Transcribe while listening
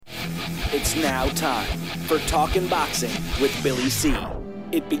It's now time for Talkin' Boxing with Billy C.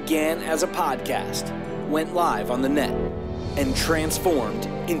 It began as a podcast, went live on the net, and transformed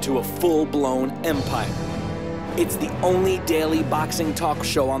into a full-blown empire. It's the only daily boxing talk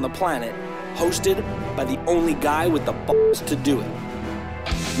show on the planet, hosted by the only guy with the balls to do it.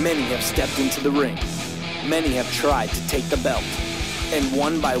 Many have stepped into the ring. Many have tried to take the belt. And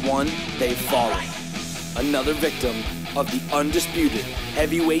one by one, they've fallen. Another victim of the undisputed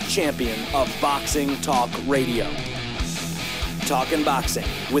heavyweight champion of Boxing Talk Radio. Talkin' Boxing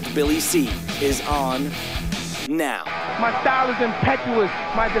with Billy C is on now. My style is impetuous,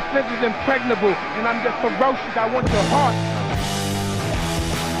 my defense is impregnable, and I'm just ferocious. I want your heart.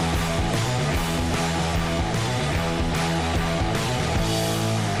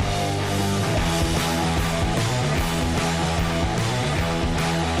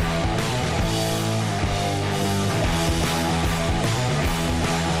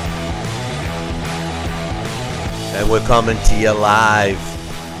 And we're coming to you live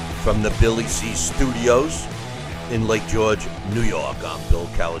from the Billy C Studios in Lake George, New York. I'm Bill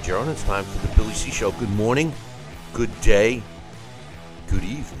Calogero, and it's time for the Billy C Show. Good morning, good day, good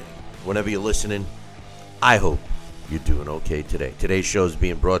evening. Whenever you're listening, I hope you're doing okay today. Today's show is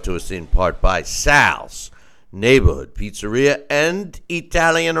being brought to us in part by Sal's Neighborhood Pizzeria and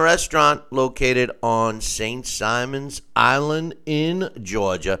Italian Restaurant located on St. Simon's Island in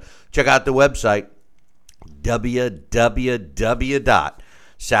Georgia. Check out the website,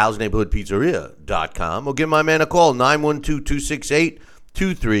 www.salsneighborhoodpizzeria.com, or give my man a call,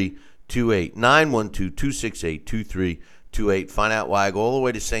 912-268-2328, 912-268-2328. Find out why I go all the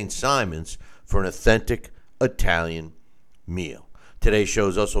way to St. Simon's for an authentic Italian meal. Today's show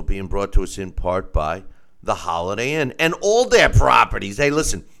is also being brought to us in part by the Holiday Inn and all their properties. Hey,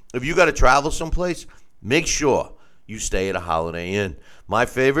 listen, if you got to travel someplace, make sure you stay at a Holiday Inn. My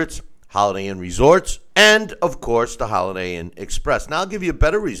favorites, Holiday Inn Resorts, and, of course, the Holiday Inn Express. Now, I'll give you a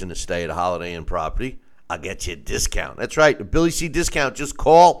better reason to stay at a Holiday Inn property. I'll get you a discount. That's right, a Billy C discount. Just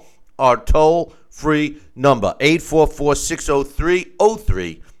call our toll-free number,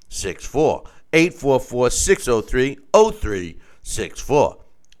 844-603-0364, 844-603-0364,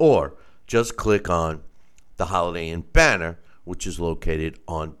 or just click on the Holiday Inn banner, which is located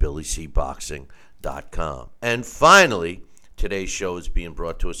on BillyCBoxing.com. And finally, today's show is being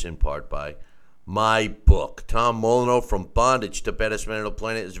brought to us in part by my book. Tom Molyneux, From Bondage to Baddest Man on the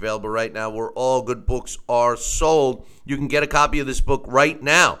Planet, is available right now where all good books are sold. You can get a copy of this book right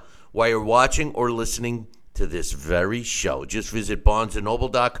now while you're watching or listening to this very show. Just visit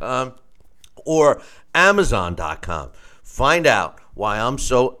BarnesandNoble.com or Amazon.com. Find out why I'm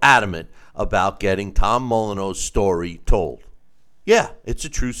so adamant about getting Tom Molyneux's story told. Yeah, it's a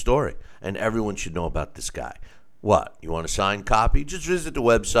true story, and everyone should know about this guy. What? You want a signed copy? Just visit the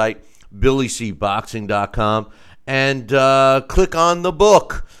website, BillyCBoxing.com, and click on the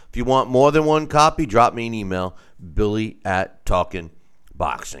book. If you want more than one copy, drop me an email,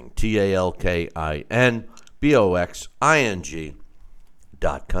 Billy@TalkinBoxing,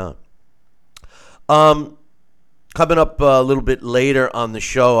 TalkinBoxing.com. Coming up a little bit later on the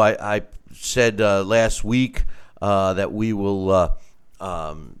show, I said last week that we will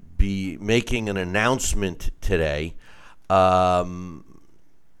be making an announcement today about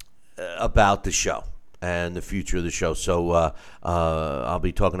the show and the future of the show. So I'll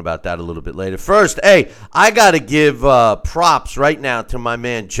be talking about that a little bit later. First, hey, I got to give props right now to my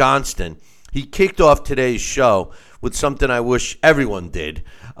man Johnston. He kicked off today's show with something I wish everyone did.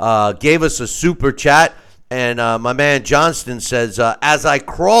 Gave us a super chat, and my man Johnston says, as I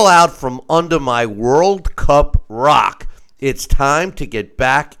crawl out from under my World Cup rock, it's time to get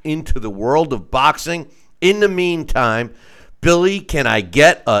back into the world of boxing. In the meantime, Billy, can I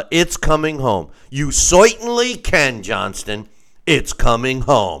get a It's Coming Home? You certainly can, Johnston. It's coming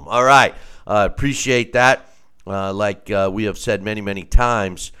home. All right. Appreciate that. Like we have said many, many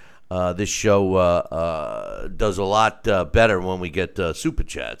times, this show does a lot better when we get super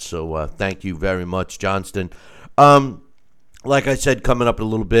chats. So thank you very much, Johnston. Like I said, coming up in a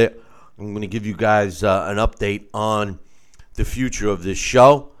little bit, I'm going to give you guys an update on the future of this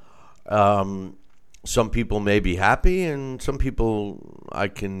show. Some people may be happy, and some people I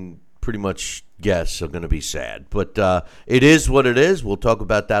can pretty much guess are going to be sad. But it is what it is. We'll talk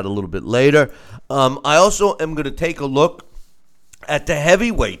about that a little bit later. I also am going to take a look at the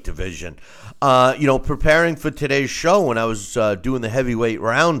heavyweight division. Preparing for today's show, when I was doing the heavyweight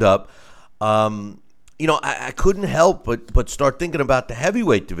roundup, I couldn't help but start thinking about the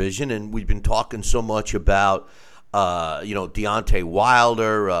heavyweight division, and we've been talking so much about Deontay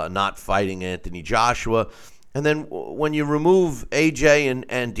Wilder not fighting Anthony Joshua. And then when you remove AJ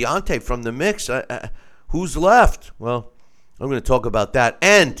and Deontay from the mix, who's left? Well, I'm going to talk about that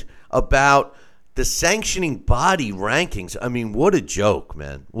and about the sanctioning body rankings. I mean, what a joke,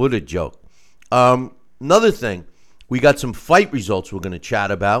 man. What a joke. Another thing, we got some fight results we're going to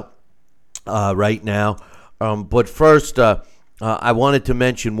chat about right now. But first, I wanted to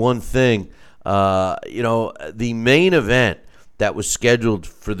mention one thing. The main event that was scheduled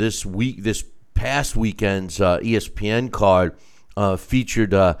for this past weekend's ESPN card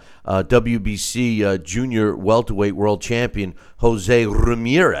featured WBC junior welterweight world champion Jose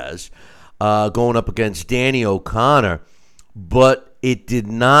Ramirez going up against Danny O'Connor, but it did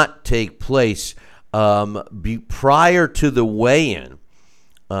not take place prior to the weigh-in.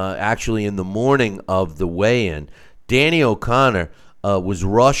 Actually, in the morning of the weigh-in, Danny O'Connor was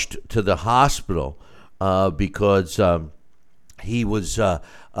rushed to the hospital because he was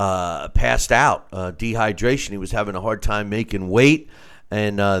passed out, dehydration. He was having a hard time making weight,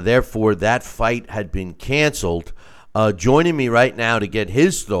 and therefore that fight had been canceled. Joining me right now to get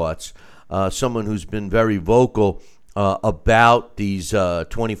his thoughts, someone who's been very vocal about these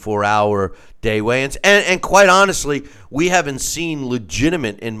 24-hour day weigh-ins. And quite honestly, we haven't seen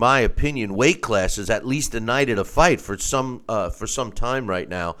legitimate, in my opinion, weight classes, at least a night at a fight for some time right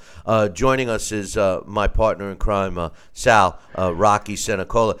now. Joining us is my partner in crime, Sal, Rocky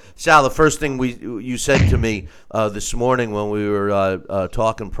Senecola. Sal, the first thing you said to me this morning when we were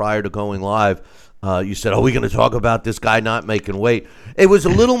talking prior to going live, you said, are we going to talk about this guy not making weight? It was a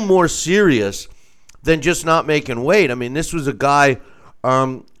little more serious than just not making weight. I mean, this was a guy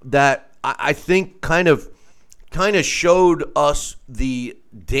that I think kind of showed us the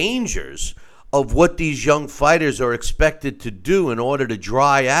dangers of what these young fighters are expected to do in order to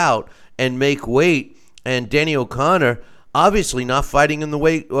dry out and make weight. And Danny O'Connor obviously not fighting in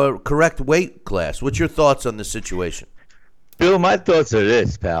the correct weight class. What's your thoughts on the situation? Bill, my thoughts are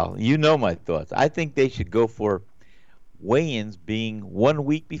this, pal. You know my thoughts. I think they should go for weigh-ins being 1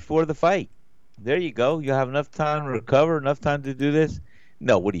 week before the fight. There you go. You have enough time to recover, enough time to do this.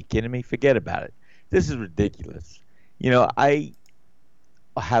 No, what are you kidding me? Forget about it. This is ridiculous. I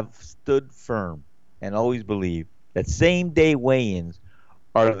have stood firm and always believed that same-day weigh-ins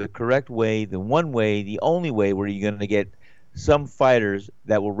are the correct way, the one way, the only way where you're going to get some fighters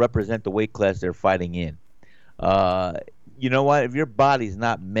that will represent the weight class they're fighting in. You know what? If your body's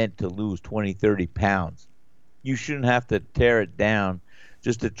not meant to lose 20, 30 pounds, you shouldn't have to tear it down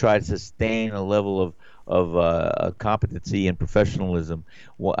just to try to sustain a level of competency and professionalism.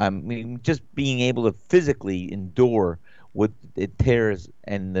 Well, I mean, just being able to physically endure what it tears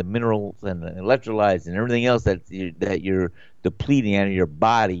and the minerals and the electrolytes and everything else that you're depleting out of your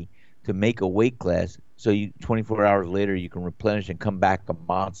body to make a weight class, so 24 hours later you can replenish and come back a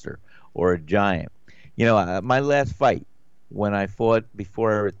monster or a giant. My last fight, when I fought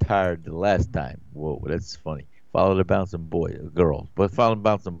before I retired the last time, whoa, that's funny. Followed a bouncing girl, but followed a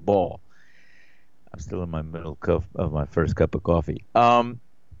bouncing ball. I'm still in my middle cup of my first cup of coffee. I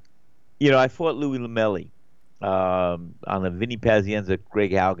fought Louis Lamelli on the Vinny Pazienza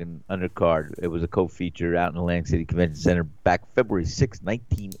Greg Haugen undercard. It was a co-feature out in Atlantic City Convention Center back February 6,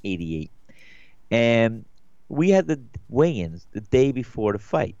 1988. And we had the weigh-ins the day before the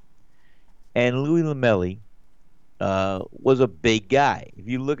fight. And Louis Lamelli was a big guy. If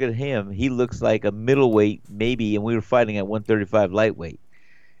you look at him, he looks like a middleweight maybe, and we were fighting at 135 lightweight.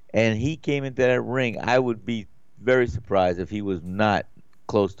 And he came into that ring. I would be very surprised if he was not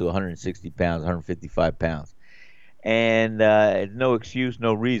close to 160 pounds, 155 pounds. And no excuse,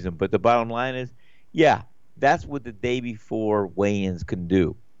 no reason. But the bottom line is, yeah, that's what the day before weigh-ins can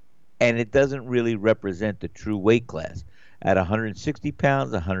do. And it doesn't really represent the true weight class. At 160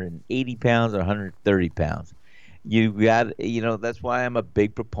 pounds, 180 pounds, or 130 pounds. You got, that's why I'm a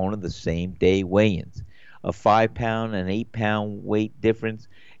big proponent of the same day weigh-ins. A 5-pound and 8-pound weight difference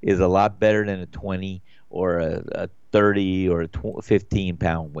is a lot better than a 20 or a 30 or a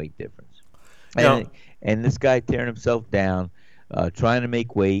 15-pound weight difference. And this guy tearing himself down, trying to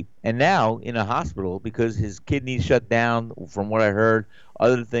make weight, and now in a hospital because his kidneys shut down. From what I heard,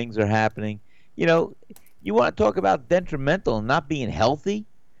 other things are happening. You want to talk about detrimental and not being healthy?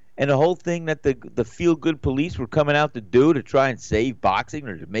 And the whole thing that the feel-good police were coming out to do to try and save boxing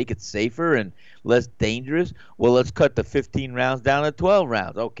or to make it safer and less dangerous, well, let's cut the 15 rounds down to 12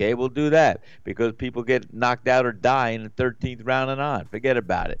 rounds. Okay, we'll do that because people get knocked out or die in the 13th round and on. Forget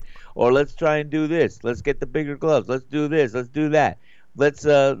about it. Or let's try and do this. Let's get the bigger gloves. Let's do this. Let's do that. Let's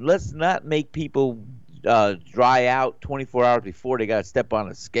not make people dry out 24 hours before they got to step on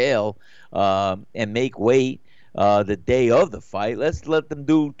a scale and make weight. the day of the fight. Let's let them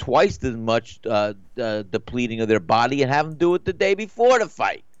do twice as much depleting of their body and have them do it the day before the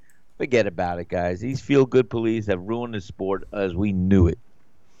fight. Forget about it, guys. These feel-good police have ruined the sport as we knew it.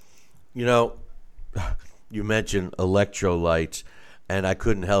 You know, you mentioned electrolytes, and I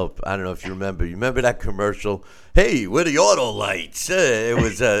couldn't help. I don't know if you remember. You remember that commercial? Hey, where the auto lights? It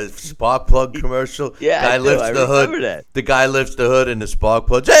was a spark plug commercial. Yeah, guy lifts the hood. Remember that. The guy lifts the hood and the spark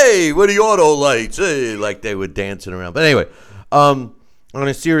plugs. Hey, where the auto lights? Hey, like they were dancing around. But anyway, on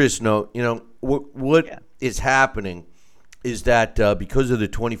a serious note, you know what is happening is that because of the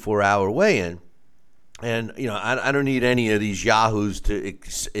 24-hour weigh-in, and you know I don't need any of these yahoos to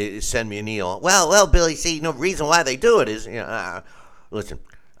send me an email. Well, Billy, see, no reason why they do it is, listen,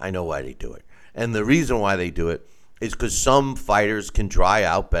 I know why they do it, and the reason why they do it is because some fighters can dry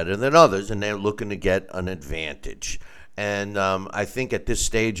out better than others, and they're looking to get an advantage. And I think at this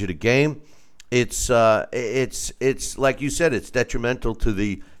stage of the game, it's like you said, it's detrimental to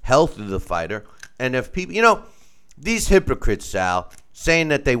the health of the fighter. And if people, these hypocrites, Sal, saying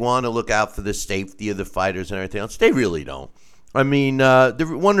that they want to look out for the safety of the fighters and everything else, they really don't. I mean, one of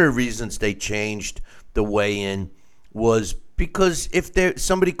the reasons they changed the weigh-in was because if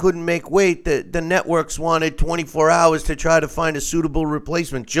somebody couldn't make weight, the networks wanted 24 hours to try to find a suitable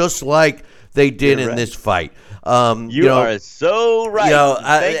replacement, just like they did in this fight. You are so right.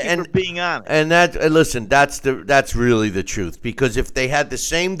 Thank you for being honest. And that's really the truth. Because if they had the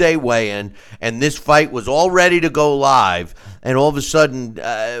same day weigh-in and this fight was all ready to go live, and all of a sudden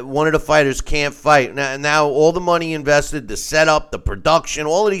one of the fighters can't fight, now all the money invested, the setup, the production,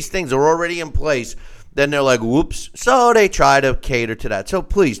 all of these things are already in place. Then they're like, whoops. So they try to cater to that. So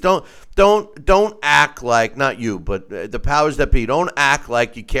please don't act like, not you, but the powers that be, don't act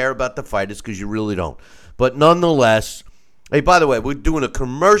like you care about the fighters, because you really don't. But nonetheless, hey, by the way, we're doing a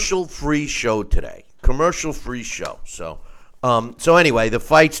commercial-free show today. Commercial-free show. So anyway, the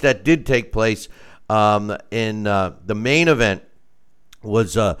fights that did take place in the main event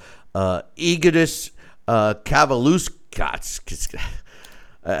was Egidijus Kavaluskas.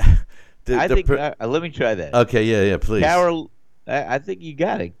 Let me try that. Okay, yeah, please. I think you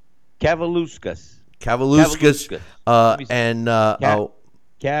got it. Kavaluskas. And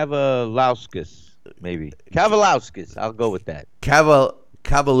Kavalauskas, maybe. Kavalauskas. I'll go with that.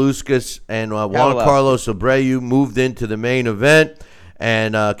 Kavaluskas and Juan Carlos Abreu moved into the main event,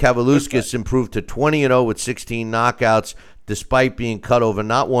 and Kavaluskas improved to 20-0 with 16 knockouts, despite being cut over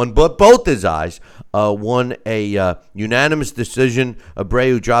not one but both his eyes. Won a unanimous decision.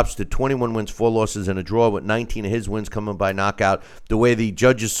 Abreu drops to 21 wins, 4 losses, and a draw, with 19 of his wins coming by knockout. The way the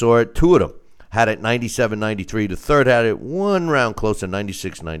judges saw it, 2 of them had it 97-93. The third had it 1 round closer,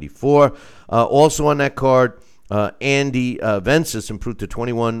 96-94. Also on that card, Andy Vences improved to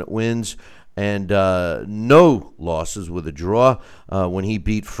 21 wins and no losses with a draw when he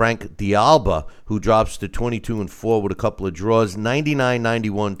beat Frank D'Alba, who drops to 22-4 with a couple of draws,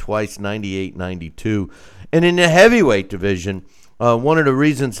 99-91 twice, 98-92. And in the heavyweight division, one of the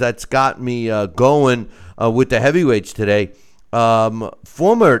reasons that's got me going with the heavyweights today,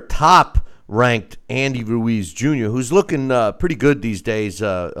 former top-ranked Andy Ruiz Jr., who's looking pretty good these days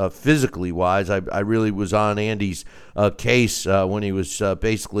physically-wise. I really was on Andy's case when he was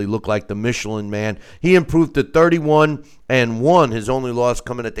basically looked like the Michelin Man. He improved to 31-1, his only loss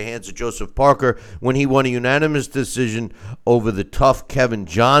coming at the hands of Joseph Parker, when he won a unanimous decision over the tough Kevin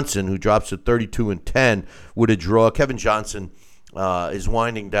Johnson, who drops to 32-10 with a draw. Kevin Johnson is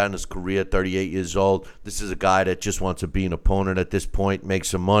winding down his career, 38 years old. This is a guy that just wants to be an opponent at this point, make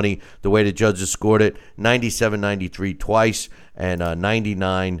some money. The way the judges scored it, 97-93 twice, and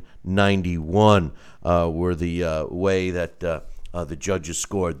 99-91 were the way that the judges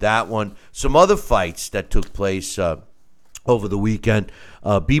scored that one. Some other fights that took place over the weekend.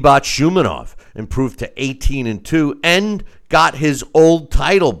 Bebot Shumanov improved to 18-2 and got his old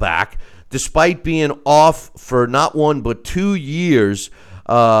title back, despite being off for not 1 but 2 years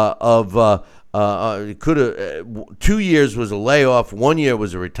 2 years was a layoff, 1 year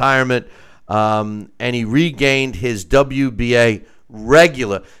was a retirement, and he regained his WBA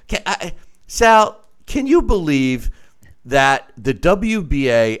regular. Sal, can you believe that the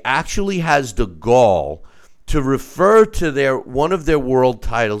WBA actually has the gall to refer to one of their world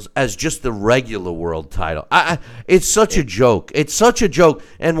titles as just the regular world title? It's such a joke. It's such a joke.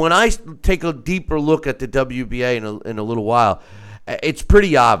 And when I take a deeper look at the WBA in a little while, it's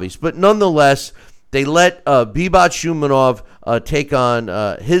pretty obvious. But nonetheless, they let Bebot Shumanov take on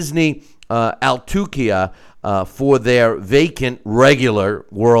Hisni Altukia for their vacant regular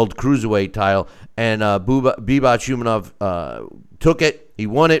world cruiserweight title. And Bebot Shumanov took it. He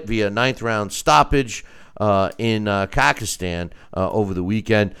won it via 9th round stoppage. in Kazakhstan over the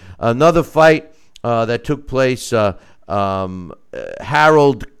weekend. Another fight that took place, Harold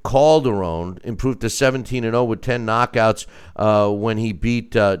Calderon improved to 17-0 with 10 knockouts when he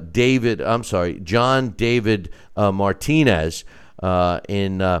beat John David Martinez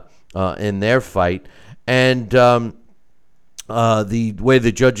in their fight. And the way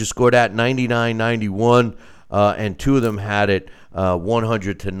the judges scored at 99-91, and two of them had it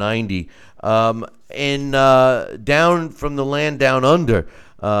 100-90. And down from the land down under,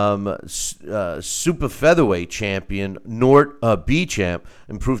 super featherweight champion Nort Bechamp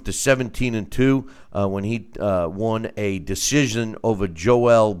improved to 17-2 when he won a decision over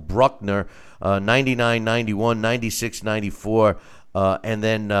Joel Bruckner, 99-91, 96-94, and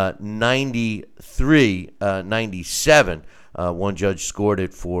then 93-97. One judge scored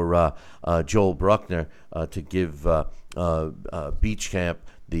it for Joel Bruckner to give Bechamp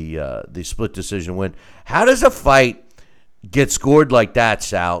the split decision win. How does a fight get scored like that,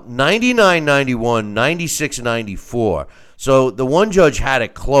 Sal? 99-91, 96-94. So the one judge had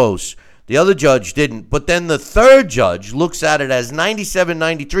it close. The other judge didn't. But then the third judge looks at it as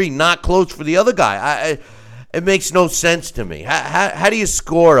 97-93, not close for the other guy. It makes no sense to me. How do you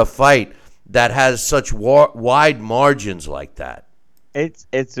score a fight that has such wide margins like that?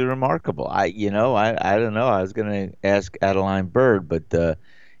 It's remarkable. I don't know. I was going to ask Adeline Bird, but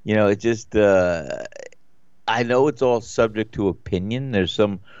it just I know it's all subject to opinion. There's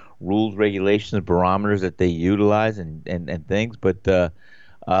some rules, regulations, barometers that they utilize and things, but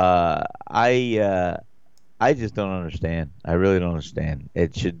I just don't understand. I really don't understand.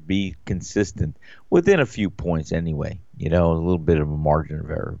 It should be consistent within a few points anyway. A little bit of a margin of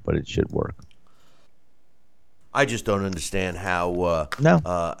error, but it should work. I just don't understand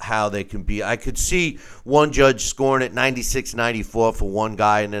how they can be. I could see one judge scoring at 96-94 for one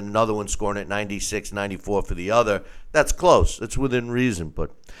guy and then another one scoring at 96-94 for the other. That's close. It's within reason.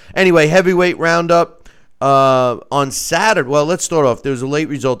 But anyway, heavyweight roundup on Saturday. Well, let's start off. There was a late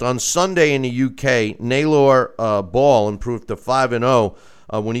result. On Sunday in the UK, Naylor Ball improved to 5-0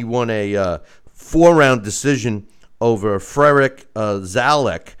 when he won a 4-round decision over Frederick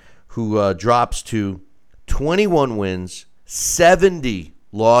Zalek, who drops to 21 wins, 70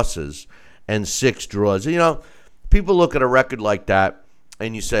 losses, and 6 draws. People look at a record like that,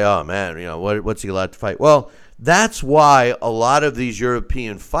 and you say, oh, man, what's he allowed to fight? Well, that's why a lot of these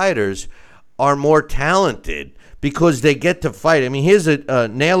European fighters are more talented, because they get to fight. I mean, here's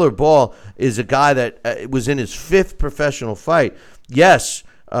Naylor Ball is a guy that was in his 5th professional fight. Yes,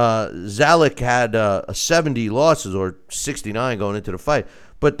 Zalek had 70 losses or 69 going into the fight,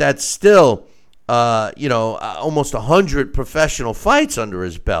 but that's still almost 100 professional fights under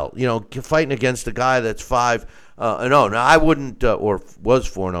his belt, fighting against a guy that's 5-0. Now, I wouldn't, or was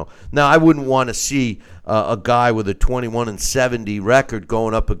 4-0. Now, I wouldn't want to see a guy with a 21-70 record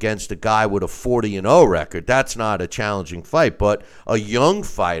going up against a guy with a 40-0 record. That's not a challenging fight, but a young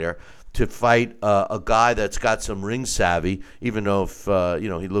fighter to fight a guy that's got some ring savvy, even though if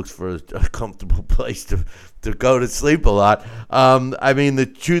he looks for a comfortable place to go to sleep a lot. I mean, the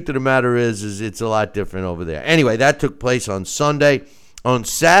truth of the matter is it's a lot different over there. Anyway, that took place on Sunday. On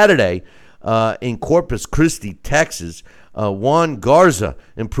Saturday, in Corpus Christi, Texas, Juan Garza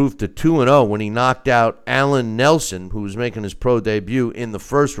improved to 2-0 when he knocked out Alan Nelson, who was making his pro debut in the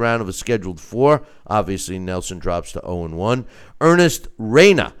first round of a scheduled 4. Obviously, Nelson drops to 0-1. Ernest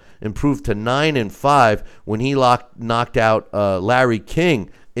Reina improved to 9-5 when he knocked out Larry King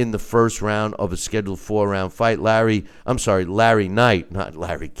in the first round of a scheduled 4-round fight. Larry Knight, not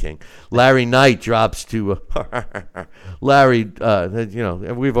Larry King. Larry Knight drops to Larry.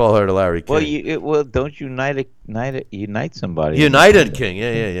 We've all heard of Larry King. Well, don't unite somebody. United King,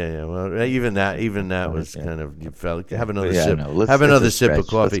 yeah. Well, even that was kind of, you felt. Have another sip. Have another sip of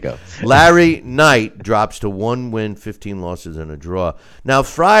coffee. Let's go. Larry Knight drops to 1 win, 15 losses, and a draw. Now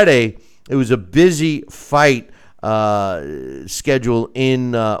Friday, it was a busy fight schedule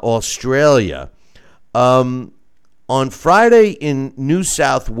in Australia. On Friday in New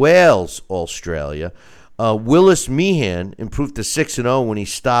South Wales, Australia, Willis Meehan improved to 6-0 when he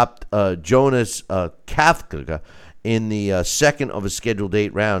stopped Jonas Kafka in the second of a scheduled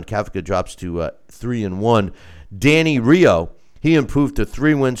 8 round. Kafka drops to 3-1. Danny Rio, he improved to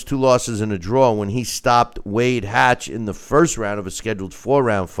 3 wins, 2 losses, and a draw when he stopped Wade Hatch in the first round of a scheduled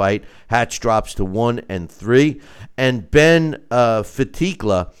 4-round fight. Hatch drops to 1-3. And Ben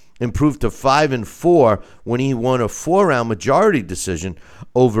Fatikla improved to 5-4 when he won a 4-round majority decision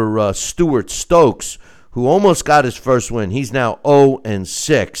over Stuart Stokes, who almost got his first win. He's now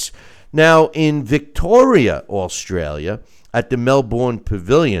 0-6. Now, in Victoria, Australia, at the Melbourne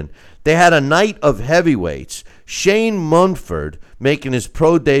Pavilion, They had a night of heavyweights. Shane Munford, making his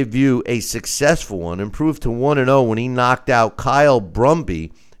pro debut a successful one, improved to 1-0 when he knocked out Kyle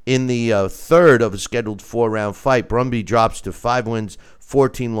Brumby in the third of a scheduled 4-round fight. Brumby drops to 5 wins,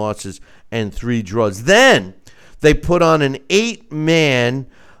 14 losses, and 3 draws. Then they put on an 8-man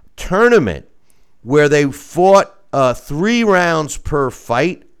tournament where they fought 3 rounds per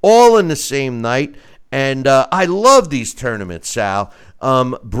fight, all in the same night. And I love these tournaments, Sal.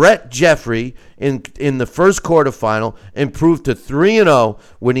 Brett Jeffrey in the first quarterfinal improved to 3-0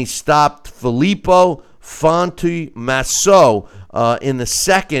 when he stopped Filippo Fonte Masso in the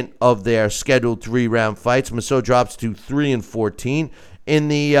second of their scheduled 3-round fights. Masso drops to 3-14. In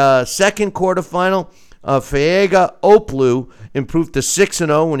the second quarterfinal, Faiga Oplu improved to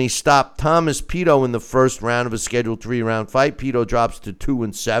 6-0 when he stopped Thomas Pito in the first round of a scheduled 3-round fight. Pito drops to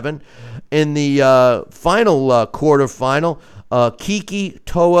 2-7. In the final quarterfinal, Kiki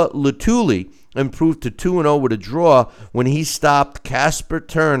Toa Lutuli improved to 2-0 with a draw when he stopped Casper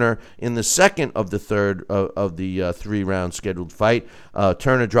Turner in the second of the third of the 3-round scheduled fight.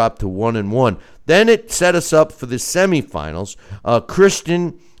 Turner dropped to 1-1. Then it set us up for the semifinals.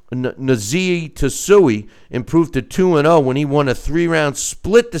 Christian Nazi Tasui improved to 2-0 when he won a 3-round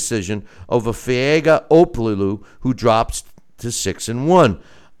split decision over Faiga Oplu, who drops to 6-1.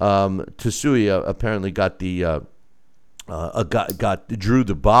 Tasui apparently got the drew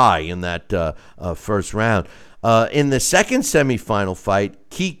the bye in that first round. In the second semifinal fight,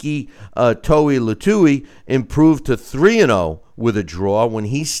 Kiki Toi Lutui improved to 3-0 with a draw when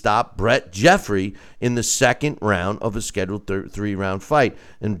he stopped Brett Jeffrey in the second round of a scheduled 3-round fight.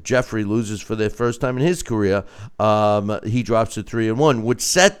 And Jeffrey loses for the first time in his career. He drops to 3-1, which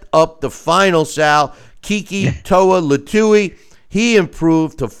set up the final, Sal. Kiki Toa Lutui, he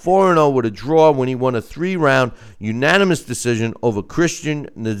improved to 4-0 with a draw when he won a 3-round unanimous decision over Christian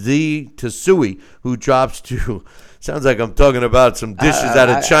Nazi Tasui, who drops to... Sounds like I'm talking about some dishes at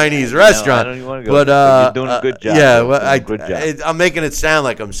a Chinese restaurant. I don't even want to go. But you're doing a good job. Yeah, well, I'm making it sound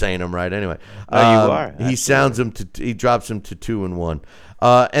like I'm saying them right. Anyway, you are. He sounds him to. He drops him to 2-1,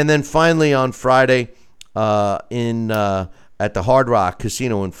 and then finally on Friday, at the Hard Rock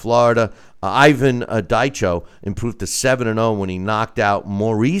Casino in Florida, Ivan Daicho improved to 7-0 when he knocked out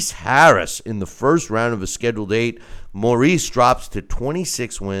Maurice Harris in the first round of a scheduled 8. Maurice drops to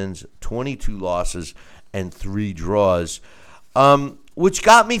 26 wins, 22 losses, and 3 draws, which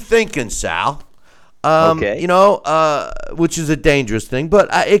got me thinking, Sal. Okay. Which is a dangerous thing, but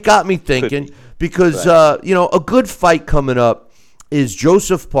it got me thinking because, a good fight coming up is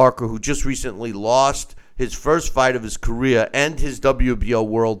Joseph Parker, who just recently lost his first fight of his career and his WBO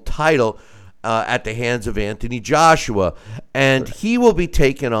world title at the hands of Anthony Joshua. And he will be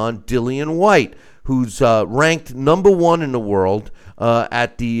taking on Dillian White, who's ranked number 1 in the world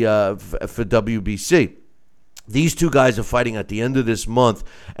at the for WBC. These two guys are fighting at the end of this month,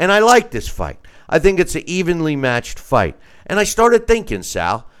 and I like this fight. I think it's an evenly matched fight. And I started thinking,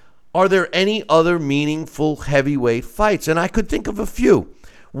 Sal, are there any other meaningful heavyweight fights? And I could think of a few.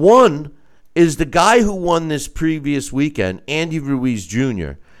 One is the guy who won this previous weekend, Andy Ruiz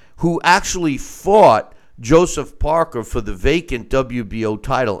Jr., who actually fought Joseph Parker for the vacant WBO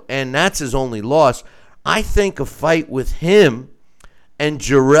title, and that's his only loss. I think a fight with him and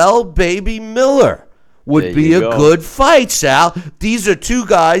Jarrell Baby Miller would be a good fight, Sal. These are two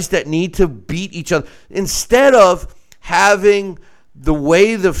guys that need to beat each other. Instead of having the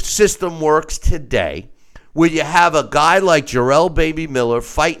way the system works today, where you have a guy like Jarrell Baby Miller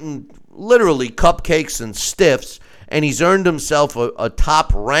fighting literally cupcakes and stiffs, and he's earned himself a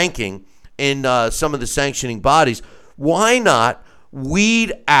top ranking in some of the sanctioning bodies, why not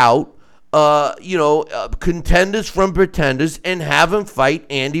weed out contenders from pretenders and have him fight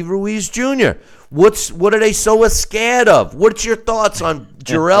Andy Ruiz Jr.? What are they so scared of? What's your thoughts on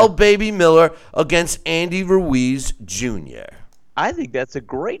Jarrell Baby Miller against Andy Ruiz Jr.? I think that's a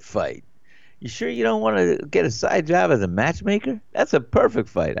great fight. You sure you don't want to get a side job as a matchmaker? That's a perfect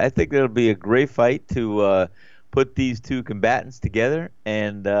fight. I think it'll be a great fight to put these two combatants together,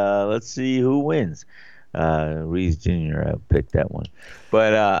 and let's see who wins. Ruiz Jr., I'll pick that one.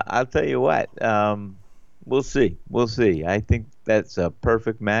 But I'll tell you what, we'll see. We'll see. I think that's a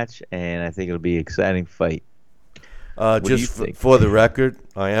perfect match, and I think it'll be an exciting fight. Just for the record,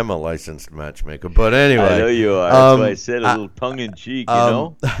 I am a licensed matchmaker. But anyway. I know you are. That's why I said a little tongue-in-cheek,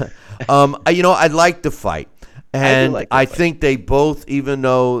 I like the fight. And I think they both, even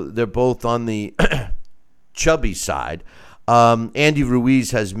though they're both on the chubby side, Andy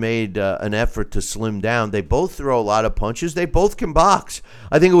Ruiz has made an effort to slim down. They both throw a lot of punches. They both can box.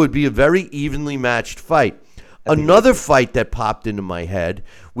 I think it would be a very evenly matched fight. Another fight that popped into my head.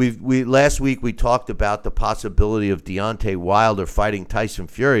 We last week we talked about the possibility of Deontay Wilder fighting Tyson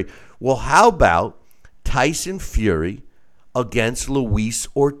Fury. Well, how about Tyson Fury against Luis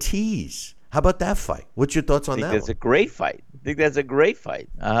Ortiz? How about that fight? What's your thoughts on that? I think that's a great fight.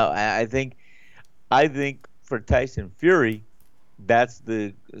 I think for Tyson Fury, that's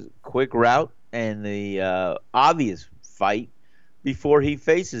the quick route and the obvious fight before he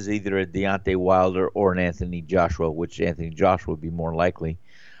faces either a Deontay Wilder or an Anthony Joshua, which Anthony Joshua would be more likely.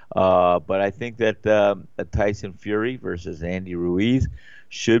 But I think that a Tyson Fury versus Andy Ruiz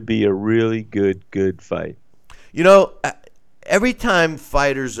should be a really good fight. You know, every time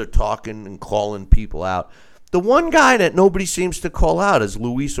fighters are talking and calling people out, the one guy that nobody seems to call out is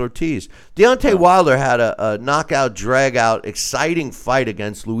Luis Ortiz. Deontay Wilder had a knockout, drag-out, exciting fight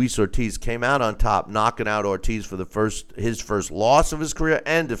against Luis Ortiz. Came out on top, knocking out Ortiz for his first loss of his career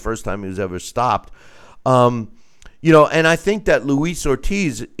and the first time he was ever stopped. You know, and I think that Luis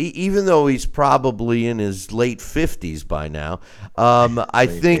Ortiz, even though he's probably in his late 50s by now, I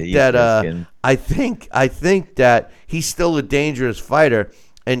think that he's still a dangerous fighter.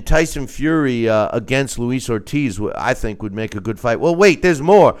 And Tyson Fury against Luis Ortiz, I think, would make a good fight. Well, wait, there's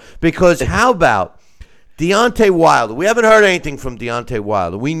more. Because how about Deontay Wilder? We haven't heard anything from Deontay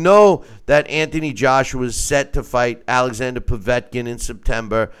Wilder. We know that Anthony Joshua is set to fight Alexander Povetkin in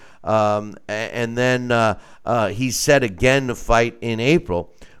September. And then he's set again to fight in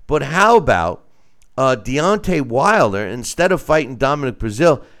April. But how about Deontay Wilder, instead of fighting Dominic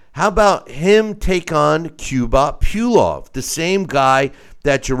Breazeale, how about him take on Cuba Pulov, the same guy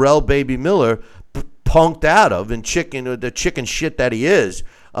that Jarrell Baby Miller punked out of and the chicken shit that he is,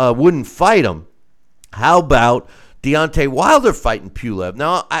 wouldn't fight him. How about Deontay Wilder fighting Pulev?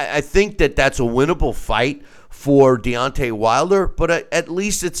 Now, I think that that's a winnable fight for Deontay Wilder, but at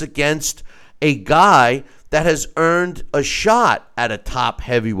least it's against a guy that has earned a shot at a top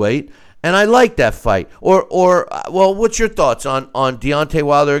heavyweight, and I like that fight. Well, what's your thoughts on Deontay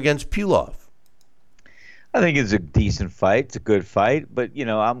Wilder against Pulev? I think it's a decent fight. It's a good fight, but you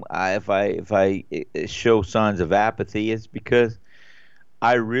know, if I show signs of apathy, it's because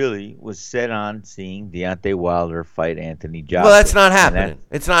I really was set on seeing Deontay Wilder fight Anthony Joshua. Well, that's not happening.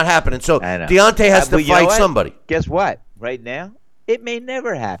 It's not happening. So Deontay has to fight somebody. Guess what? Right now, it may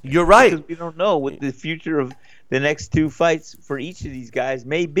never happen. You're right. Because we don't know what the future of the next two fights for each of these guys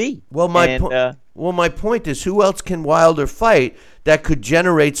may be. Well, my point is, who else can Wilder fight that could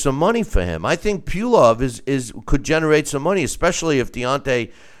generate some money for him? I think Pulev could generate some money, especially if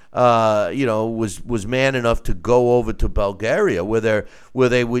Deontay was man enough to go over to Bulgaria, where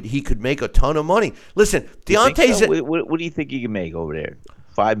he could make a ton of money. Listen, Deontay's. So? What do you think he can make over there?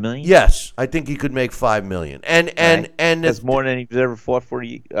 $5 million? Yes, I think he could make $5 million, and that's more than he's ever fought for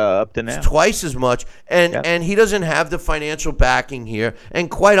up to now. It's twice as much, and he doesn't have the financial backing here.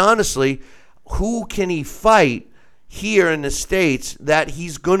 And quite honestly, who can he fight here in the States that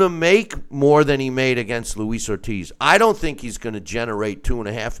he's going to make more than he made against Luis Ortiz? I don't think he's going to generate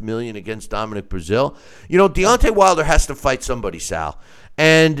 $2.5 million against Dominic Breazeale. You know, Deontay Wilder has to fight somebody, Sal.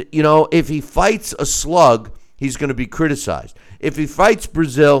 And, you know, if he fights a slug, he's going to be criticized. If he fights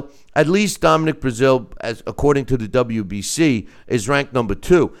Breazeale, at least Dominic Breazeale, as according to the WBC, is ranked number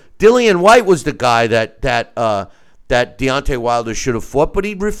 2. Dillian White was the guy that Deontay Wilder should have fought, but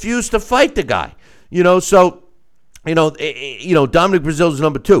he refused to fight the guy. You know, so Dominic Breazeale's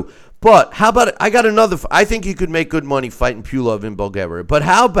number 2. But how about I got another? I think he could make good money fighting Pulev in Bulgaria. But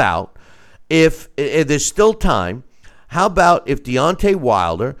how about if there's still time? How about if Deontay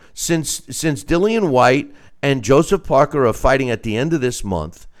Wilder, since Dillian White and Joseph Parker are fighting at the end of this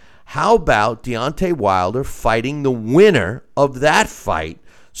month, how about Deontay Wilder fighting the winner of that fight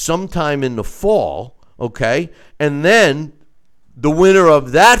sometime in the fall, okay? And then the winner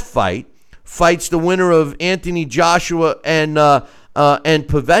of that fight fights the winner of Anthony Joshua and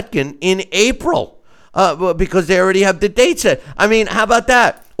Povetkin in April, because they already have the date set. I mean, how about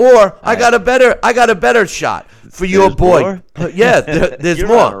that? Or I got a better shot for your boy. Yeah, there's You're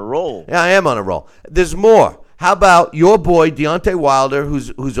more. on a roll. Yeah, I am on a roll. There's more. How about your boy Deontay Wilder,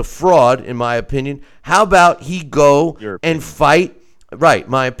 who's a fraud in my opinion? How about he go and fight? Right,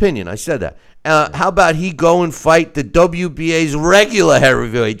 my opinion. I said that. How about he go and fight the WBA's regular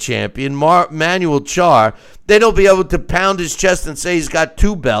heavyweight champion, Manuel Charr? Then he'll be able to pound his chest and say he's got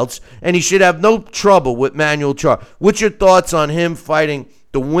 2 belts, and he should have no trouble with Manuel Charr. What's your thoughts on him fighting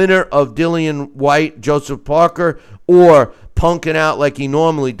the winner of Dillian White, Joseph Parker, or punking out like he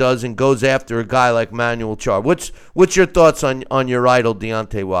normally does and goes after a guy like Manuel Charr? What's your thoughts on your idol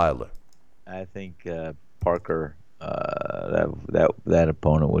Deontay Wilder? I think Parker that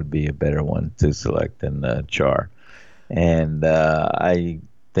opponent would be a better one to select than Char. And I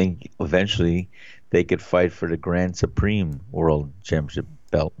think eventually they could fight for the Grand Supreme World Championship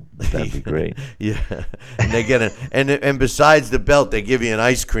belt. That'd be great. Yeah, and they get and besides the belt, they give you an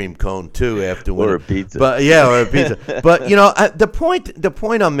ice cream cone too after Or a pizza. But or a pizza. But the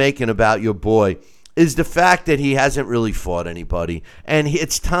point I'm making about your boy is the fact that he hasn't really fought anybody, and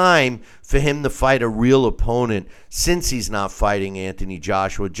it's time for him to fight a real opponent since he's not fighting Anthony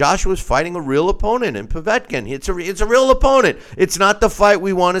Joshua. Joshua's fighting a real opponent in Povetkin. It's a real opponent. It's not the fight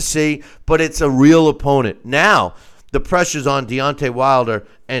we want to see, but it's a real opponent. Now, the pressure's on Deontay Wilder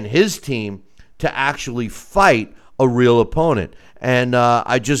and his team to actually fight a real opponent. And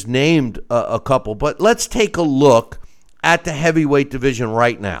I just named a couple, but let's take a look at the heavyweight division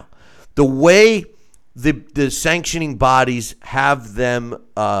right now. The way the sanctioning bodies have them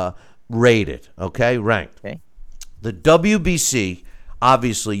rated, ranked. Okay. The WBC,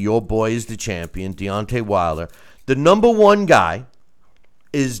 obviously, your boy is the champion, Deontay Wilder. The number 1 guy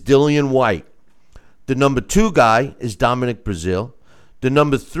is Dillian White. The number 2 guy is Dominic Breazeale. The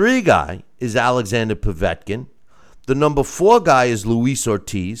number 3 guy is Alexander Povetkin. The number 4 guy is Luis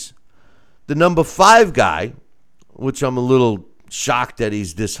Ortiz. The number 5 guy, which I'm a little shocked that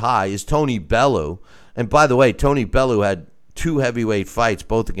he's this high, is Tony Bellew. And by the way, Tony Bellew had 2 heavyweight fights,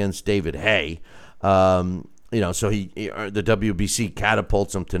 both against David Haye. So the WBC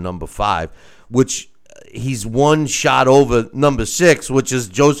catapults him to number 5, which he's 1 shot over number 6, which is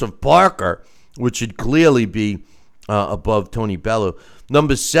Joseph Parker, which should clearly be above Tony Bellew.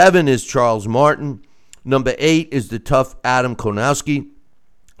 Number 7 is Charles Martin. Number 8 is the tough Adam Konowski.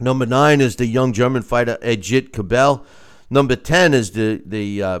 Number 9 is the young German fighter Ejit Kabel. Number 10 is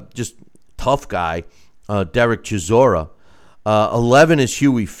the just tough guy, Derek Chisora. 11 is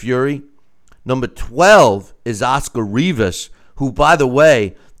Hughie Fury. Number 12 is Oscar Rivas, who, by the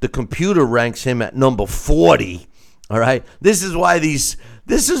way, the computer ranks him at number 40. All right, this is why these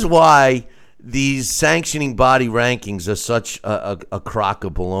sanctioning body rankings are such a crock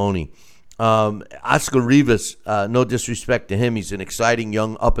of baloney. Oscar Rivas, no disrespect to him, he's an exciting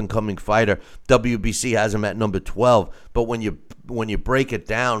young up-and-coming fighter. WBC has him at number 12, but when you break it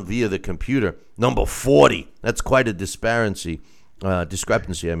down via the computer, number 40. That's quite a discrepancy.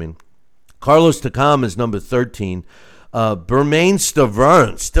 Carlos Takam is number 13. Bermain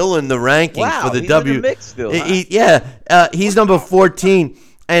Stavern still in the rankings for the he's in the mix still, huh? He's number 14,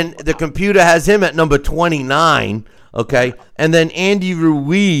 and the computer has him at number 29. Okay, and then Andy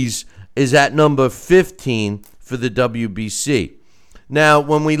Ruiz is at number 15 for the WBC. Now,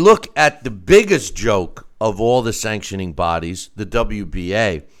 when we look at the biggest joke of all the sanctioning bodies, the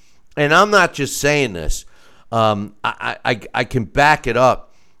WBA, and I'm not just saying this, I can back it up.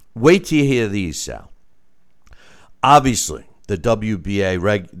 Wait till you hear these, Sal. Obviously, the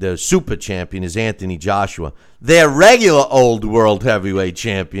WBA, the super champion is Anthony Joshua. Their regular old world heavyweight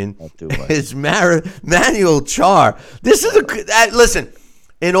champion is Manuel Char. This is listen,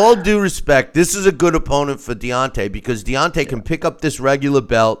 in all due respect, this is a good opponent for Deontay because Deontay can pick up this regular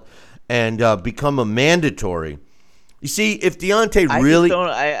belt and become a mandatory. You see, if Deontay really...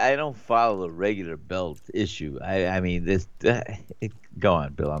 I don't follow the regular belt issue. I mean, this... Go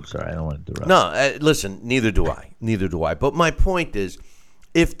on, Bill. I'm sorry. I don't want to interrupt. No, listen, neither do I. But my point is,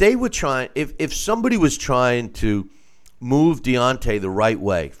 if they were trying... If somebody was trying to move Deontay the right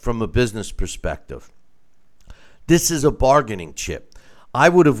way from a business perspective, this is a bargaining chip. I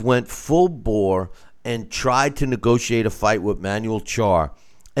would have went full bore and tried to negotiate a fight with Manuel Char.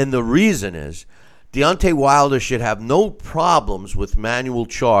 And the reason is... Deontay Wilder should have no problems with Manuel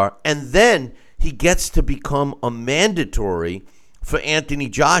Char, and then he gets to become a mandatory for Anthony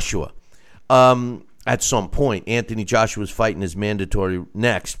Joshua. At some point, Anthony Joshua's fighting his mandatory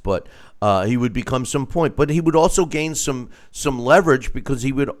next, but he would become some point. But he would also gain some leverage because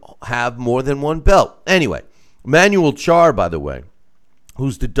he would have more than one belt. Anyway, Manuel Char, by the way,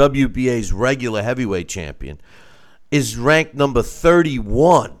 who's the WBA's regular heavyweight champion, is ranked number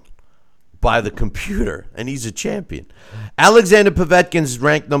 31. By the computer, and he's a champion. Alexander Povetkin's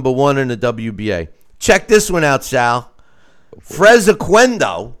ranked number 1 in the WBA. Check this one out, Sal. Frez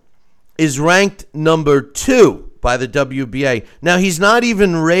Oquendo is ranked number 2 by the WBA. Now, he's not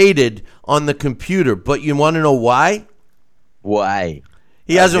even rated on the computer, but you want to know why? Why?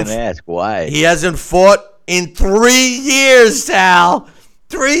 He hasn't ask why. He hasn't fought in 3 years, Sal.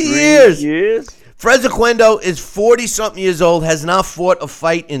 3 years. 3 years? Frez Oquendo is 40-something years old, has not fought a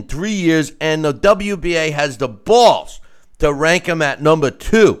fight in 3 years, and the WBA has the balls to rank him at number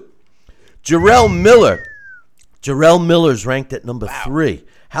 2. Jarrell Miller's ranked at number 3.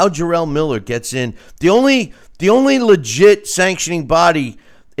 how Jarrell Miller gets in. The only legit sanctioning body,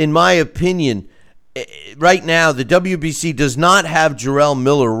 in my opinion, right now, the WBC does not have Jarrell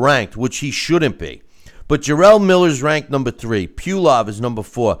Miller ranked, which he shouldn't be. But Jarrell Miller's ranked number 3. Pulov is number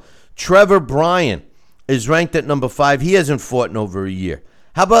 4. Trevor Bryan is ranked at number 5. He hasn't fought in over a year.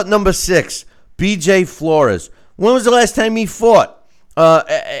 How about number 6, BJ Flores? When was the last time he fought? To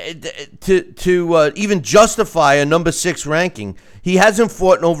even justify a number 6 ranking, he hasn't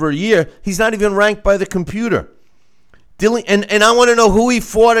fought in over a year. He's not even ranked by the computer. And I want to know who he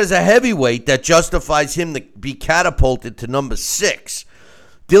fought as a heavyweight that justifies him to be catapulted to number 6.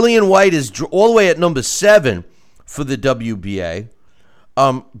 Dillian White is all the way at number 7 for the WBA,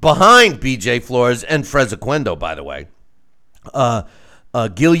 behind BJ Flores and Frezequendo, by the way.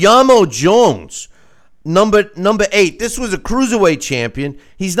 Guillermo Jones, number 8. This was a cruiserweight champion.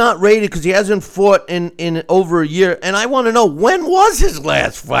 He's not rated because he hasn't fought in over a year. And I want to know, when was his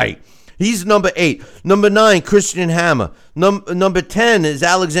last fight? He's number 8. Number 9, Christian Hammer. Number 10 is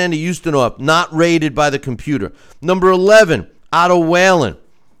Alexander Ustinov, not rated by the computer. Number 11, Otto Whalen.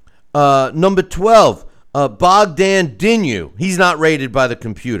 Number 12, Bogdan Dinu. He's not rated by the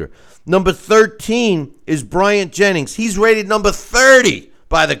computer. Number 13 is Bryant Jennings. He's rated number 30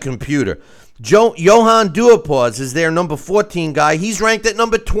 by the computer. Johan Duhaupas is their number 14 guy. He's ranked at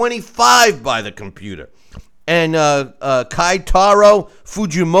number 25 by the computer. And Kaitaro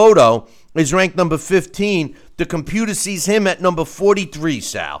Fujimoto is ranked number 15. The computer sees him at number 43,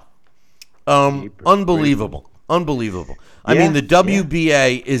 Sal. Unbelievable. I mean, the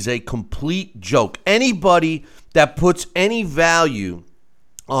WBA is a complete joke. Anybody that puts any value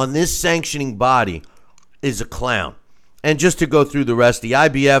on this sanctioning body is a clown. And just to go through the rest, the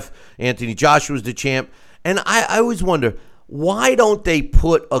IBF, Anthony Joshua's the champ. And I always wonder, why don't they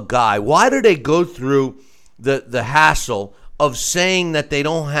put a guy, why do they go through the hassle of saying that they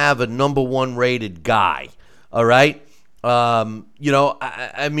don't have a number 1 rated guy? All right? It's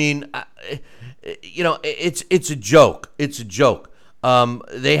a joke. It's a joke.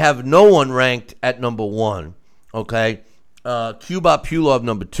 They have no one ranked at number 1. Okay? Kubrat Pulev,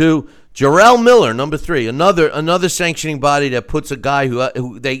 number 2. Jarrell Miller, number 3. Another sanctioning body that puts a guy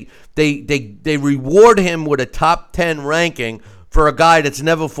who they reward him with a top 10 ranking for a guy that's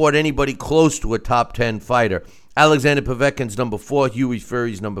never fought anybody close to a top 10 fighter. Alexander Povetkin's number 4. Hughie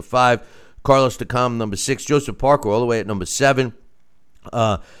Fury's number 5. Carlos Takam, number 6. Joseph Parker all the way at number 7.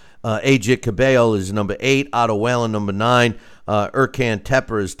 Ajit Cabello is number 8. Otto Whalen, number 9. Erkan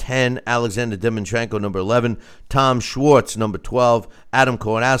Tepper is 10. Alexander Demenchenko, number 11. Tom Schwartz, number 12. Adam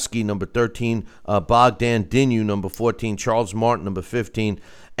Kownacki, number 13. Bogdan Dinu, number 14. Charles Martin, number 15.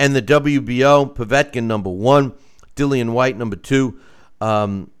 And the WBO, Povetkin, number 1. Dillian White, number 2.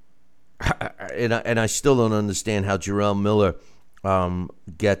 And I still don't understand how Jarrell Miller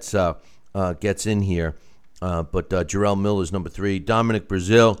gets in here. But Jarrell Miller's number 3. Dominic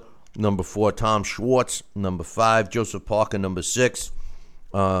Brazil, number 4. Tom Schwartz, number 5. Joseph Parker, number 6.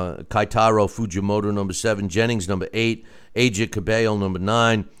 Kaitaro Fujimoto, number 7. Jennings, number 8. Ajit Cabello, number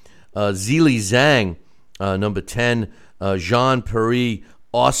 9. Zili Zhang, number 10. Jean-Pierre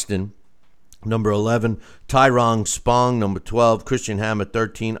Austin, number 11. Tyrone Spong, number 12. Christian Hammer,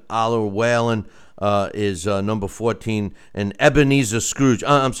 13. Otto Whalen is number 14. And Ebenezer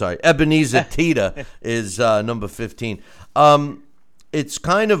Tita is number 15. It's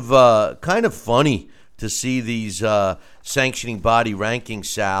kind of funny to see these sanctioning body rankings,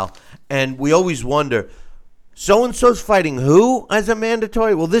 Sal. And we always wonder, so-and-so's fighting who as a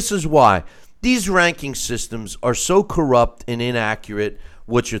mandatory? Well, this is why. These ranking systems are so corrupt and inaccurate.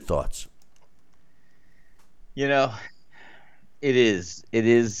 What's your thoughts? You know, it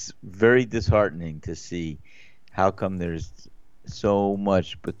is very disheartening to see how come there's so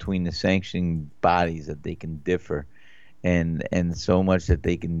much between the sanctioning bodies that they can differ, and so much that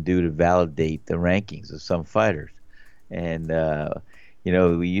they can do to validate the rankings of some fighters. And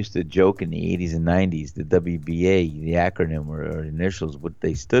we used to joke in the 80s and 90s, the WBA, the acronym or initials, what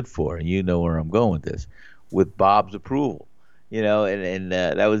they stood for, and you know where I'm going with this, with Bob's approval. And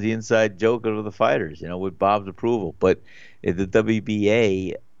that was the inside joke of the fighters, with Bob's approval. But the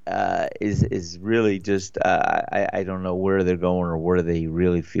WBA is really just, I don't know where they're going or where they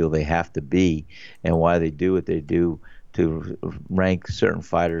really feel they have to be and why they do what they do to rank certain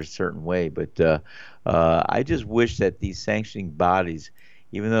fighters a certain way. But I just wish that these sanctioning bodies,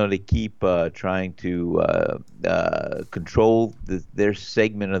 even though they keep trying to control their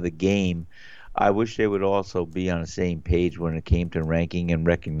segment of the game, I wish they would also be on the same page when it came to ranking and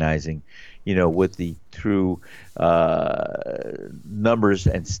recognizing, what the true numbers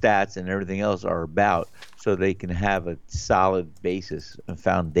and stats and everything else are about, so they can have a solid basis and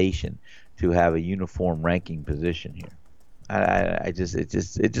foundation to have a uniform ranking position here.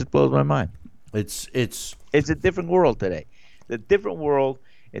 It just blows my mind. It's a different world today, a different world,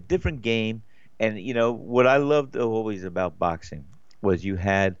 a different game. And what I loved always about boxing was you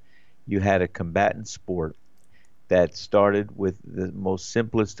had a combatant sport that started with the most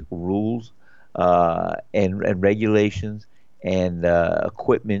simplest rules and regulations and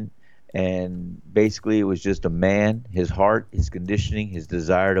equipment, and basically it was just a man, his heart, his conditioning, his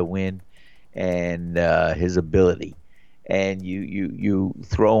desire to win, and his ability. And you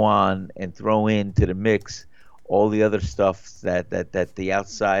throw on and throw into the mix all the other stuff that the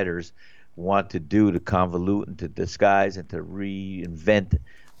outsiders want to do to convolute and to disguise and to reinvent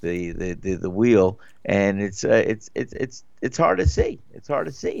the wheel, and it's hard to see. It's hard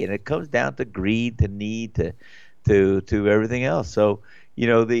to see, and it comes down to greed, to need, to everything else. So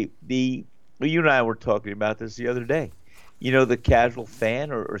you and I were talking about this the other day. The casual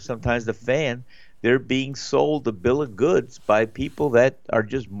fan or sometimes the fan, they're being sold a bill of goods by people that are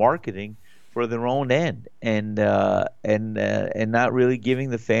just marketing for their own end, and not really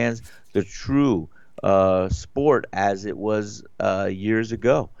giving the fans the true sport as it was years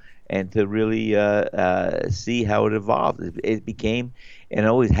ago, and to really see how it evolved. It became, and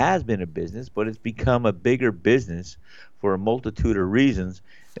always has been, a business, but it's become a bigger business for a multitude of reasons,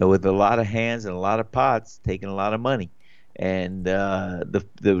 with a lot of hands and a lot of pots taking a lot of money. And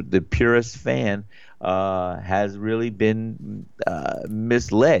the purist fan has really been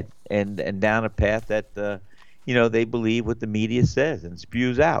misled and down a path that they believe what the media says and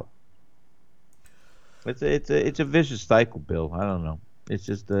spews out. It's a vicious cycle, Bill. I don't know. It's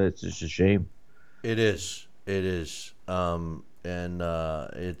just a shame. It is, and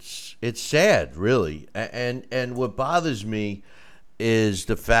it's sad, really. And what bothers me is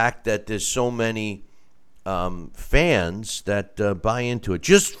the fact that there's so many fans that buy into it.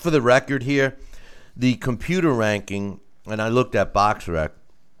 Just for the record here, the computer ranking, and I looked at BoxRec,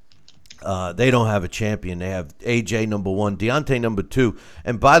 they don't have a champion. They have AJ number 1, Deontay number 2.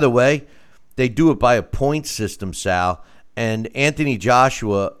 And by the way, they do it by a point system, Sal. And Anthony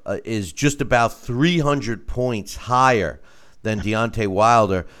Joshua is just about 300 points higher than Deontay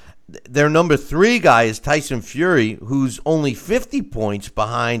Wilder. Their number 3 guy is Tyson Fury, who's only 50 points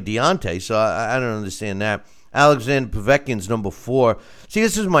behind Deontay. So I don't understand that. Alexander Povetkin's number 4. See,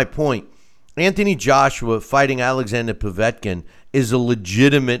 this is my point. Anthony Joshua fighting Alexander Povetkin is a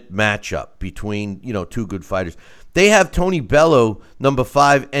legitimate matchup between, two good fighters. They have Tony Bellew, number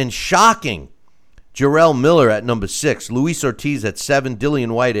 5, and shocking, Jarrell Miller at number 6, Luis Ortiz at 7,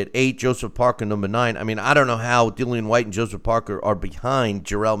 Dillian White at 8, Joseph Parker number 9. I mean, I don't know how Dillian White and Joseph Parker are behind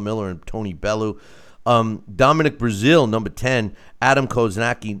Jarrell Miller and Tony Bellew. Dominic Brazil, number 10, Adam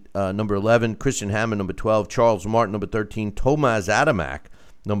Koznacki, number 11, Christian Hammer, number 12, Charles Martin, number 13, Tomaz Adamak,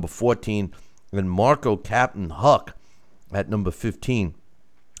 number 14, and Marco Captain Huck at number 15.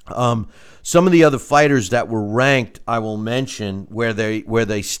 Some of the other fighters that were ranked, I will mention where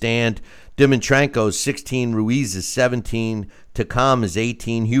they stand. Dimitrenko is 16, Ruiz is 17, Takam is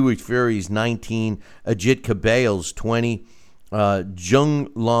 18, Huey Fury is 19, Ajit Cabello is 20, Jung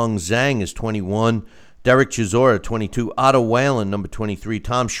Long Zhang is 21, Derek Chisora 22, Otto Whalen number 23,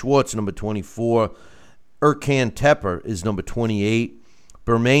 Tom Schwartz number 24, Erkan Tepper is number 28,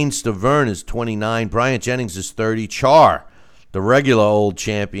 Bermain Stavern is 29, Bryant Jennings is 30, Char, the regular old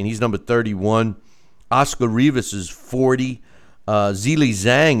champion, he's number 31, Oscar Rivas is 40, Zili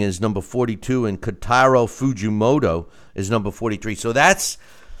Zhang is number 42, and Kotaro Fujimoto is number 43. So that's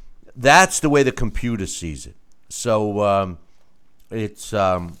the way the computer sees it. So it's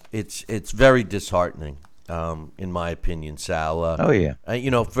very disheartening, in my opinion, Sal. Oh yeah.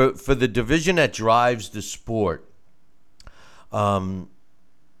 For the division that drives the sport, at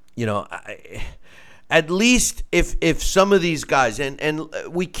least if some of these guys, and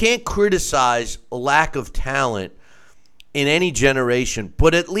we can't criticize a lack of talent in any generation,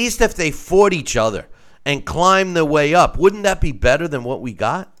 but at least if they fought each other and climbed their way up, wouldn't that be better than what we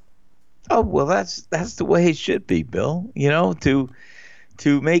got? Oh well, that's the way it should be, Bill. To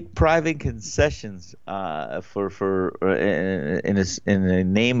make private concessions for in the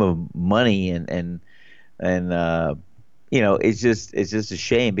name of money and it's just a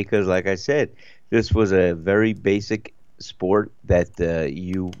shame, because like I said, this was a very basic sport that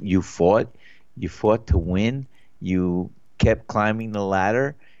you fought to win. You kept climbing the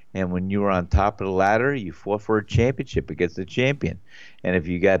ladder, And when you were on top of the ladder, you fought for a championship against the champion. And if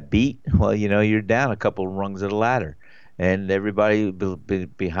you got beat, well, you're down a couple of rungs of the ladder. And everybody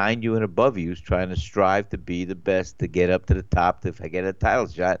behind you and above you is trying to strive to be the best, to get up to the top, to get a title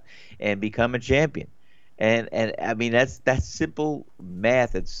shot, and become a champion. And I mean that's simple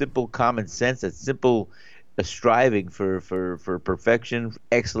math. It's simple common sense. It's simple striving for perfection,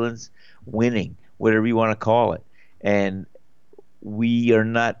 excellence, winning, whatever you want to call it. And we are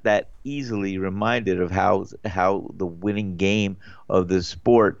not that easily reminded of how the winning game of the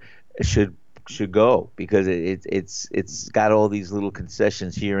sport should go, because it's got all these little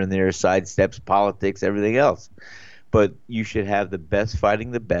concessions here and there, sidesteps, politics, everything else. But you should have the best fighting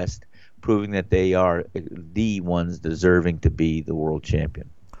the best, proving that they are the ones deserving to be the world champion.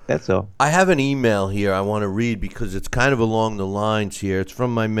 That's all. I have an email here I want to read because it's kind of along the lines here. It's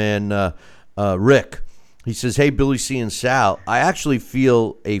from my man Rick. He says, "Hey, Billy C and Sal, I actually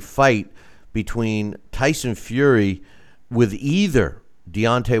feel a fight between Tyson Fury with either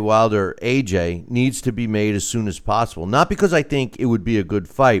Deontay Wilder or AJ needs to be made as soon as possible. Not because I think it would be a good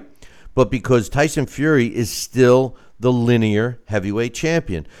fight, but because Tyson Fury is still the linear heavyweight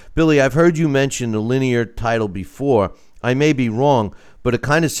champion. Billy, I've heard you mention the linear title before. I may be wrong, but it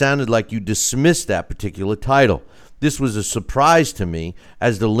kind of sounded like you dismissed that particular title. This was a surprise to me,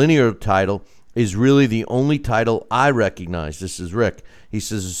 as the linear title is really the only title I recognize." This is Rick. He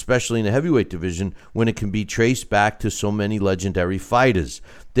says, "especially in the heavyweight division, when it can be traced back to so many legendary fighters.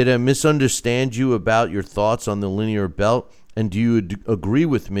 Did I misunderstand you about your thoughts on the linear belt? And do you agree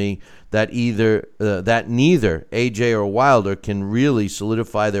with me that neither AJ or Wilder can really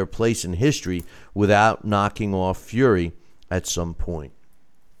solidify their place in history without knocking off Fury at some point?"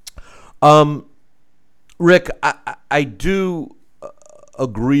 Rick, I do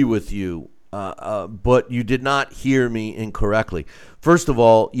agree with you, but you did not hear me incorrectly. First of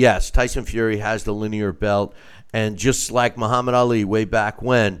all, yes, Tyson Fury has the linear belt, and just like Muhammad Ali way back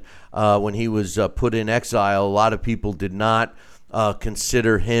when he was put in exile, a lot of people did not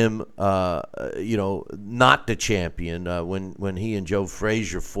consider him, not the champion. When he and Joe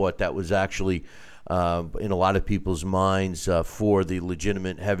Frazier fought, that was actually in a lot of people's minds for the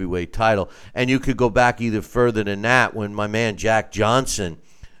legitimate heavyweight title. And you could go back either further than that. When my man Jack Johnson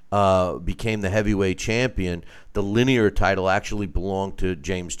became the heavyweight champion, the linear title actually belonged to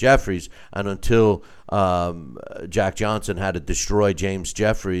James Jeffries, and until Jack Johnson had to destroy James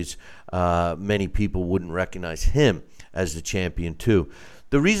Jeffries, many people wouldn't recognize him as the champion too.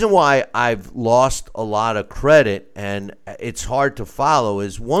 The reason why I've lost a lot of credit and it's hard to follow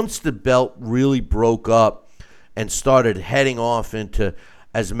is once the belt really broke up and started heading off into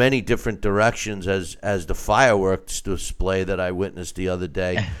as many different directions as the fireworks display that I witnessed the other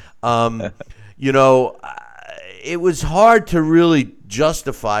day, it was hard to really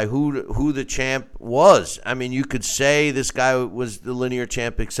justify who the champ was. I mean, you could say this guy was the linear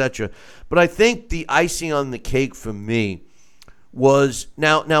champ, etc. But I think the icing on the cake for me was,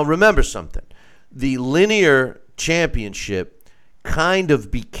 now remember something. The linear championship kind of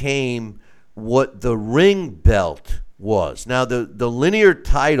became what the ring belt was. Now, the linear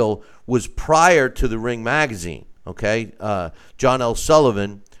title was prior to the Ring magazine, okay? John L.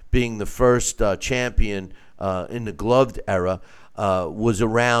 Sullivan, being the first champion in the gloved era, was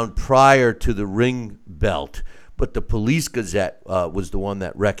around prior to the Ring belt. But the Police Gazette was the one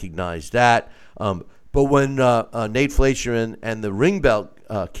that recognized that. But when Nate Fleischer and the Ring belt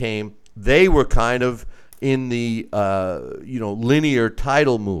came, they were kind of in the linear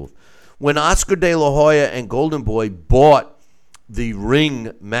title move. When Oscar De La Hoya and Golden Boy bought the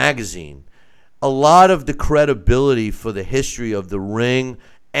Ring magazine, a lot of the credibility for the history of the Ring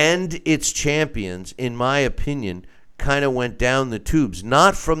and its champions, in my opinion, kind of went down the tubes.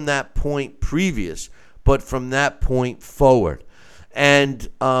 Not from that point previous, but from that point forward. And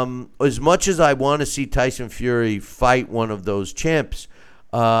as much as I want to see Tyson Fury fight one of those champs,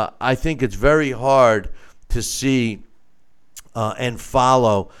 I think it's very hard to see and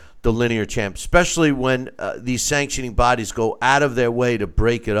follow the linear champ, especially when these sanctioning bodies go out of their way to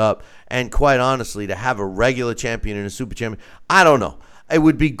break it up. And quite honestly, to have a regular champion and a super champion, I don't know. It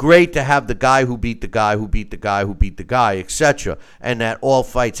would be great to have the guy who beat the guy who beat the guy who beat the guy, etc., and that all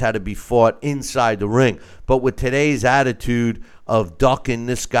fights had to be fought inside the ring. But with today's attitude of ducking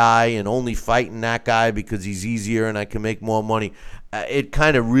this guy and only fighting that guy because he's easier and I can make more money, it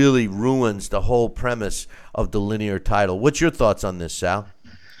kind of really ruins the whole premise of the linear title. What's your thoughts on this, Sal?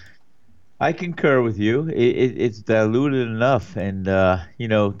 I concur with you. It's diluted enough, and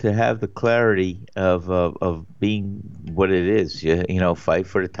to have the clarity of being what it is. Fight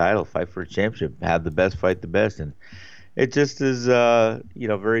for the title, fight for a championship, have the best fight the best, and it just is,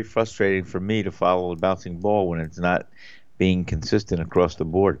 very frustrating for me to follow a bouncing ball when it's not being consistent across the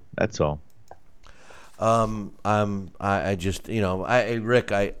board. That's all. I just,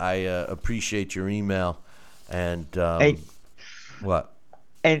 Rick, I appreciate your email, and Hey, what?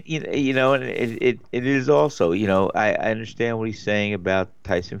 and and it is also, I understand what he's saying about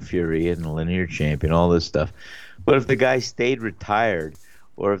Tyson Fury and the linear champion, all this stuff. But if the guy stayed retired,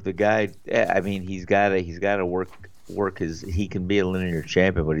 or if the guy, I mean, he's got to work his. He can be a linear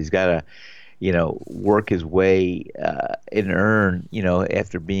champion, but he's got to, work his way and earn,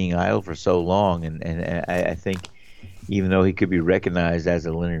 after being idle for so long. And I think even though he could be recognized as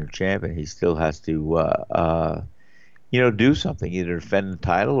a linear champion, he still has to, do something, either defend the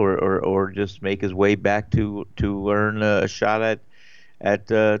title or just make his way back to earn a shot at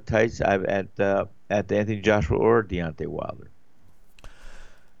Tyson at Anthony Joshua or Deontay Wilder.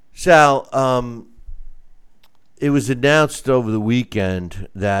 Sal, it was announced over the weekend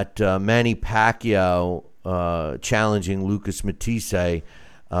that Manny Pacquiao challenging Lucas Matisse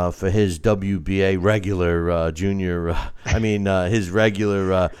for his WBA regular junior. His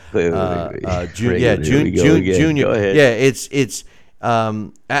regular junior. Go ahead. Yeah, it's.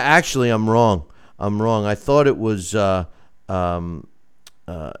 Actually, I'm wrong. I thought it was. It's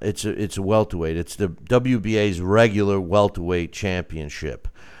a welterweight. It's the WBA's regular welterweight championship.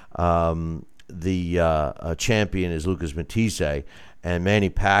 The champion is Lucas Matisse, and Manny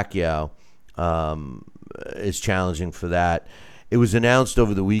Pacquiao is challenging for that. It was announced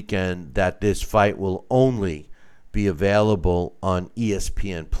over the weekend that this fight will only be available on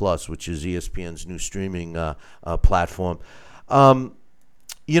ESPN Plus, which is ESPN's new streaming platform.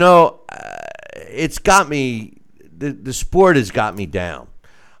 It's got me. The sport has got me down.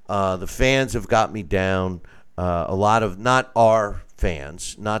 The fans have got me down. A lot of, not our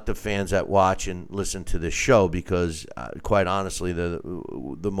fans, not the fans that watch and listen to this show, because quite honestly,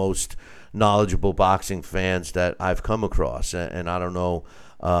 the most knowledgeable boxing fans that I've come across, and I don't know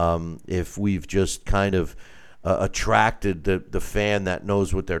if we've just kind of attracted the fan that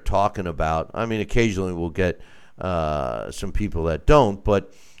knows what they're talking about. I mean, occasionally we'll get some people that don't,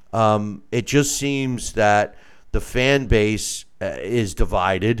 but it just seems that the fan base is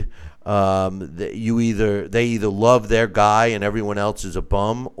divided. They either love their guy and everyone else is a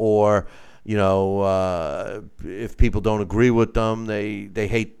bum, or if people don't agree with them, they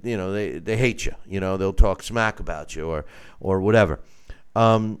hate they hate you. They'll talk smack about you or whatever.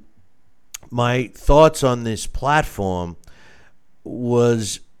 My thoughts on this platform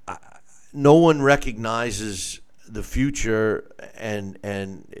was no one recognizes the future and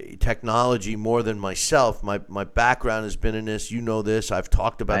technology more than myself. My background has been in this. This. I've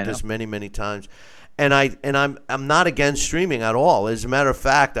talked about this many times, and I'm not against streaming at all. As a matter of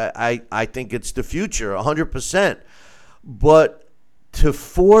fact, I think it's the future 100%. But to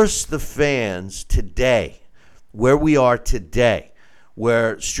force the fans today, where we are today,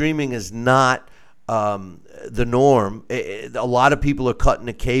 where streaming is not the norm, a lot of people are cutting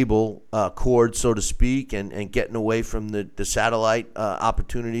the cable cord, so to speak, and getting away from the satellite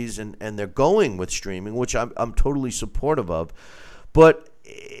opportunities, and they're going with streaming, which I'm totally supportive of. But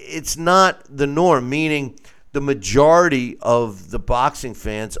it's not the norm, meaning the majority of the boxing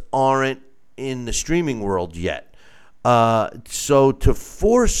fans aren't in the streaming world yet. So to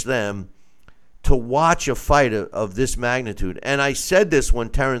force them to watch a fight of this magnitude, and I said this when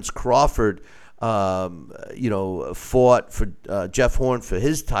Terrence Crawford fought for Jeff Horn for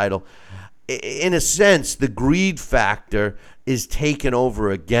his title. In a sense, the greed factor is taken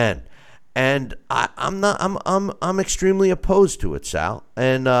over again, and I'm extremely opposed to it, Sal.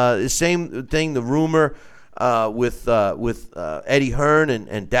 And the same thing, the rumor with Eddie Hearn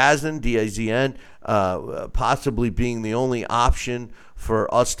and DAZN, possibly being the only option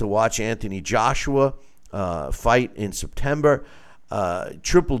for us to watch Anthony Joshua fight in September.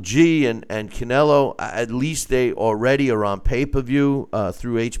 Triple G and Canelo, at least they already are on pay-per-view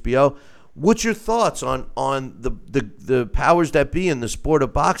through HBO. What's your thoughts on the powers that be in the sport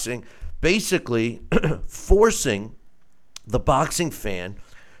of boxing basically forcing the boxing fan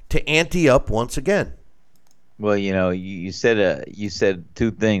to ante up once again? Well, you said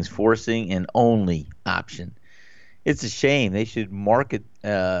two things: forcing and only option. It's a shame. They should market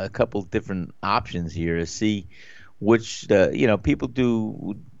a couple different options here to see which people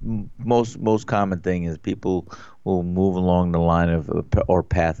do. Most common thing is people will move along the line of or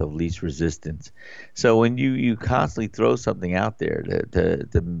path of least resistance. So when you constantly throw something out there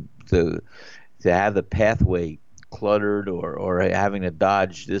to have the pathway cluttered or having to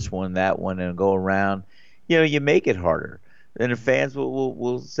dodge this one, that one, and go around, you make it harder. Then the fans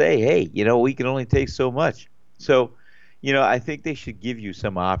will say, hey, we can only take so much. So I think they should give you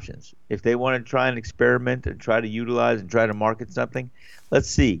some options. If they want to try and experiment and try to utilize and try to market something, let's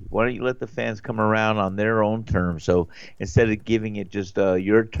see. Why don't you let the fans come around on their own terms? So instead of giving it just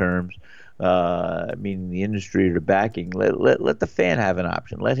your terms, meaning the industry or the backing, let the fan have an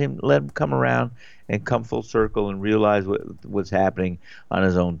option. Let him come around and come full circle and realize what's happening on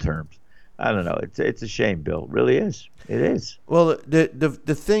his own terms. I don't know. It's a shame, Bill. It really is. It is. Well,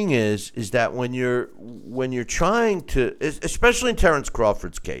 the thing is that when you're trying to, especially in Terrence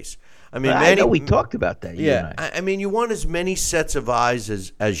Crawford's case, I mean, I know we talked about that. Yeah, I mean, you want as many sets of eyes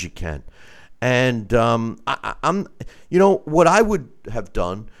as you can, and I'm, what I would have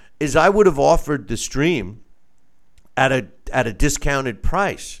done is I would have offered the stream at a discounted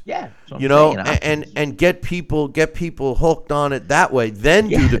price. Yeah, and get people hooked on it that way. Then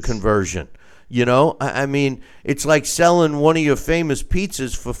do the conversion. I mean, it's like selling one of your famous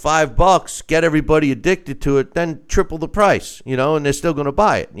pizzas for $5, get everybody addicted to it, then triple the price, and they're still going to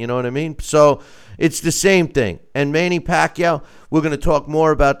buy it. You know what I mean? So it's the same thing. And Manny Pacquiao, we're going to talk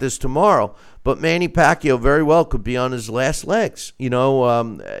more about this tomorrow, but Manny Pacquiao very well could be on his last legs,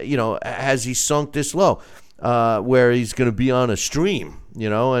 has he sunk this low, where he's going to be on a stream,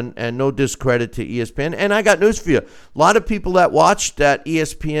 and no discredit to ESPN. And I got news for you. A lot of people that watched that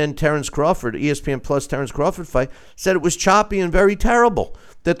ESPN Plus Terrence Crawford fight said it was choppy and very terrible,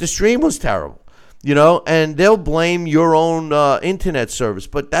 that the stream was terrible, and they'll blame your own internet service.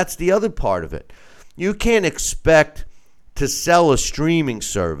 But that's the other part of it. You can't expect to sell a streaming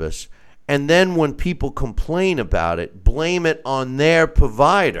service and then when people complain about it, blame it on their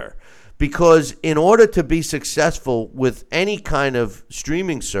provider. Because in order to be successful with any kind of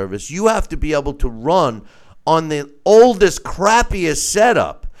streaming service, you have to be able to run on the oldest, crappiest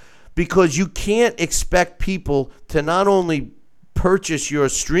setup, because you can't expect people to not only purchase your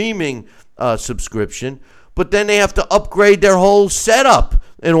streaming subscription, but then they have to upgrade their whole setup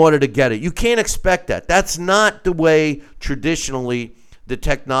in order to get it. You can't expect that. That's not the way traditionally the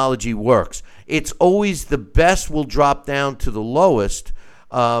technology works. It's always the best will drop down to the lowest,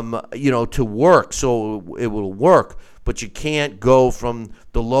 to work, so it will work, but you can't go from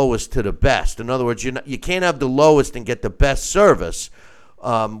the lowest to the best. In other words, you can't have the lowest and get the best service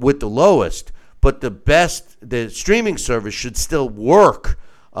with the lowest, but the streaming service should still work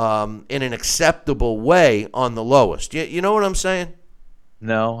in an acceptable way on the lowest. You know what I'm saying?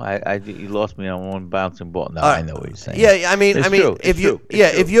 No, you lost me on one bouncing ball. No, I know what you're saying. Yeah, I mean, if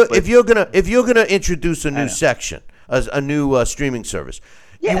you're gonna introduce a new section, a new streaming service,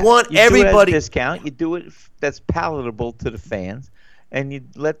 you want everybody do it at a discount. You do it that's palatable to the fans, and you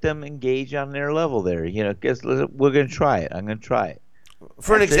let them engage on their level there. We're gonna try it. I'm gonna try it.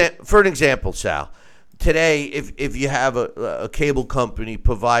 For an example, Sal. Today, if you have a cable company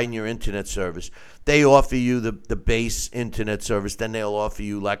providing your internet service, they offer you the base internet service. Then they'll offer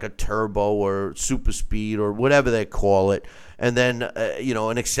you like a turbo or super speed or whatever they call it. And then,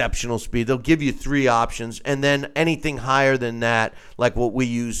 an exceptional speed. They'll give you 3 options. And then anything higher than that, like what we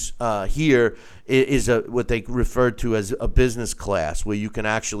use here, is what they refer to as a business class, where you can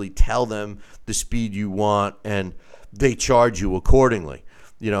actually tell them the speed you want and they charge you accordingly.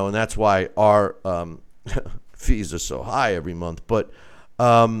 And that's why our fees are so high every month. But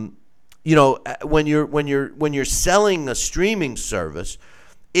when you're selling a streaming service,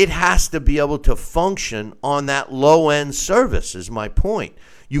 it has to be able to function on that low end service. Is my point.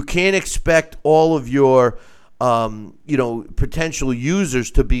 You can't expect all of your potential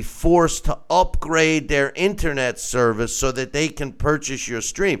users to be forced to upgrade their internet service so that they can purchase your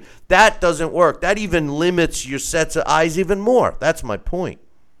stream. That doesn't work. That even limits your sets of eyes even more. That's my point.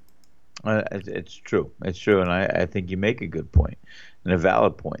 It's true. It's true, and I think you make a good point and a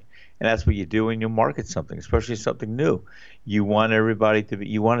valid point. And that's what you do when you market something, especially something new. You want everybody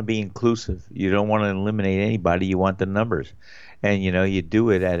you want to be inclusive. You don't want to eliminate anybody. You want the numbers. And, you do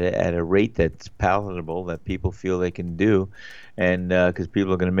it at a rate that's palatable, that people feel they can do, and because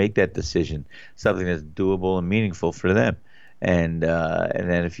people are going to make that decision, something that's doable and meaningful for them. And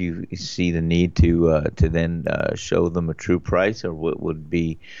then if you see the need to then show them a true price or what would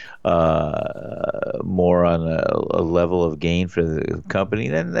be more on a level of gain for the company,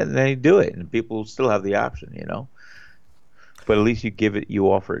 then they do it, and people will still have the option, But at least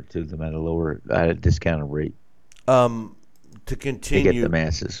you offer it to them at a discounted rate. To continue, to get the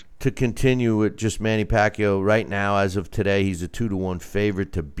masses. To continue with just Manny Pacquiao, right now, as of today, he's a 2-1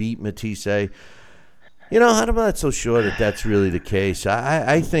 favorite to beat Matthysse. I'm not so sure that that's really the case.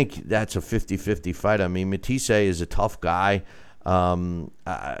 I think that's a 50-50 fight. I mean, Matthysse is a tough guy.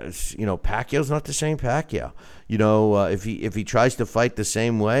 Pacquiao's not the same Pacquiao. If he tries to fight the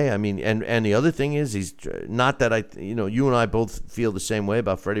same way, I mean, and the other thing is, he's not that you and I both feel the same way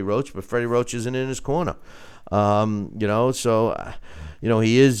about Freddie Roach, but Freddie Roach isn't in his corner. He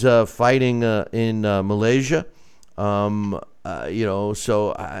is fighting in Malaysia.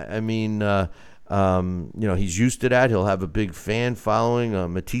 He's used to that. He'll have a big fan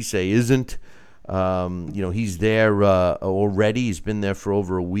following. Matisse isn't. He's there already. He's been there for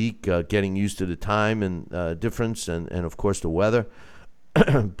over a week, getting used to the time and difference and, of course, the weather.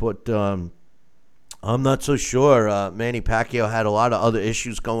 But I'm not so sure. Manny Pacquiao had a lot of other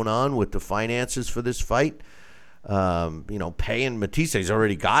issues going on with the finances for this fight. Paying Matisse's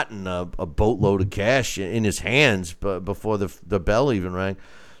already gotten a boatload of cash in his hands before the bell even rang.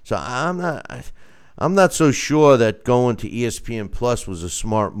 So I'm not so sure that going to ESPN Plus was a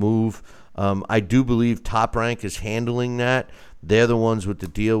smart move. I do believe Top Rank is handling that. They're the ones with the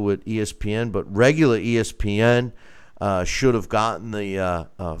deal with ESPN, but regular ESPN should have gotten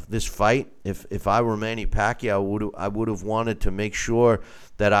this fight. If I were Manny Pacquiao, I would have wanted to make sure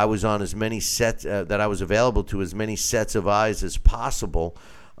that I was on as many sets, that I was available to as many sets of eyes as possible,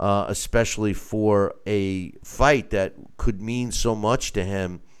 especially for a fight that could mean so much to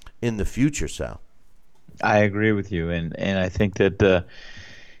him in the future, Sal. I agree with you, and I think that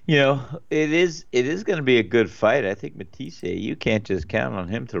it is going to be a good fight. I think Matisse, you can't just count on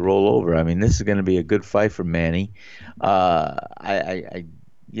him to roll over. I mean, this is going to be a good fight for Manny. I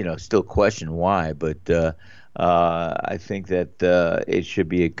still question why, but I think that it should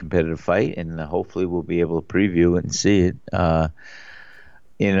be a competitive fight, and hopefully we'll be able to preview it and see it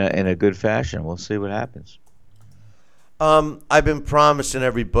in a good fashion. We'll see what happens. I've been promising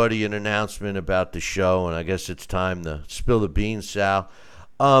everybody an announcement about the show, and I guess it's time to spill the beans, Sal.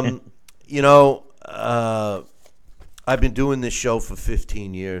 I've been doing this show for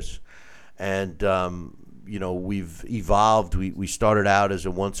 15 years, and we've evolved. We started out as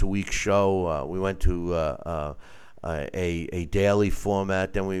a once-a-week show. We went to a daily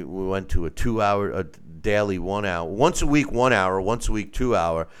format. Then we went to a daily 1 hour. Once a week, 1 hour. Once a week, 2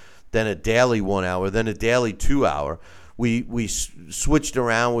 hour. Then a daily 1 hour. Then a daily 2 hour. We switched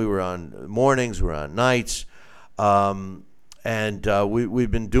around. We were on mornings. We were on nights. We've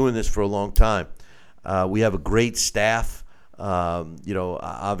been doing this for a long time. We have a great staff.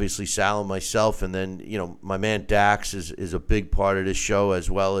 Obviously Sal and myself, and then my man Dax is a big part of this show, as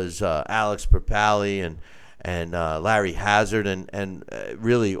well as Alex Perpali and Larry Hazard and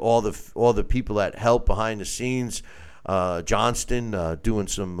really all the people that help behind the scenes. Johnston doing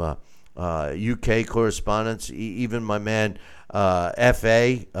some UK correspondence. Even my man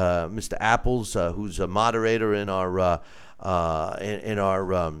F.A. Mr. Apples, who's a moderator in our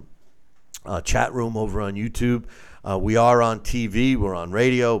chat room over on YouTube. We are on TV, we're on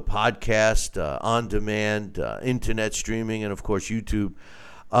radio, podcast, on demand, internet streaming, and of course YouTube.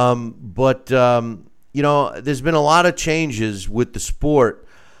 There's been a lot of changes with the sport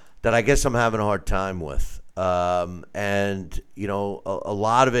that I guess I'm having a hard time with. A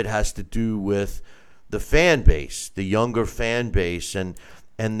lot of it has to do with the fan base, the younger fan base, and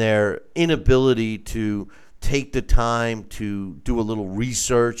their inability to take the time to do a little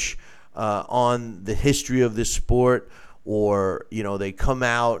research on the history of this sport, or they come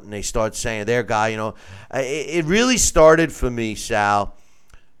out and they start saying their guy. It really started for me, Sal,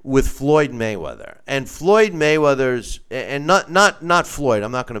 with Floyd Mayweather, and Floyd Mayweather's, and not Floyd.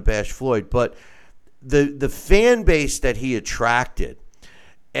 I'm not going to bash Floyd, but the fan base that he attracted,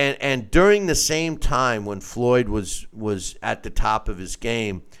 and during the same time when Floyd was at the top of his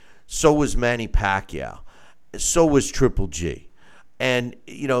game, so was Manny Pacquiao, so was Triple G. And,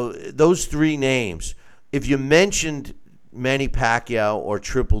 those three names, if you mentioned Manny Pacquiao or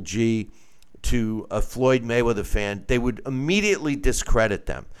Triple G to a Floyd Mayweather fan, they would immediately discredit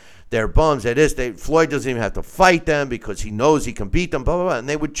them. They're bums. Floyd doesn't even have to fight them because he knows he can beat them, blah, blah, blah, and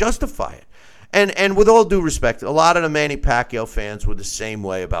they would justify it. And with all due respect, a lot of the Manny Pacquiao fans were the same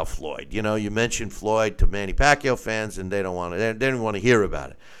way about Floyd. You mentioned Floyd to Manny Pacquiao fans, and they didn't want to hear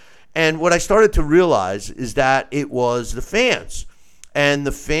about it. And what I started to realize is that it was the fans. And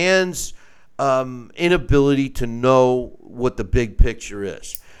the fans' inability to know what the big picture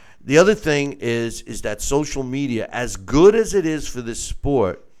is. The other thing is that social media, as good as it is for this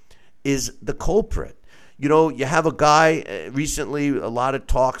sport, is the culprit. You have a guy, recently a lot of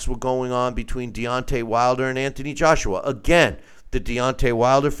talks were going on between Deontay Wilder and Anthony Joshua. Again, the Deontay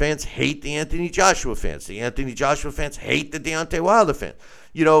Wilder fans hate the Anthony Joshua fans. The Anthony Joshua fans hate the Deontay Wilder fans.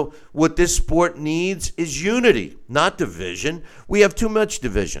 What this sport needs is unity, not division. We have too much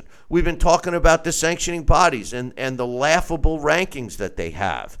division. We've been talking about the sanctioning bodies and the laughable rankings that they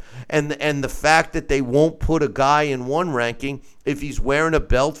have, and the fact that they won't put a guy in one ranking if he's wearing a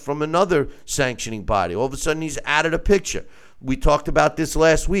belt from another sanctioning body. All of a sudden, he's added a picture. We talked about this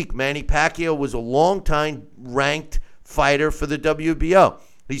last week. Manny Pacquiao was a long-time ranked fighter for the WBO.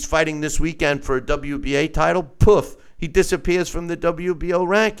 He's fighting this weekend for a WBA title. Poof, he disappears from the WBO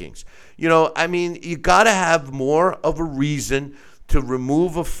rankings. You got to have more of a reason to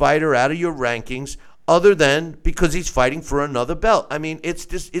remove a fighter out of your rankings other than because he's fighting for another belt.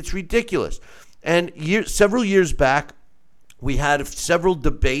 It's ridiculous. And several years back, we had several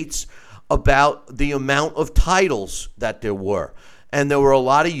debates about the amount of titles that there were. And there were a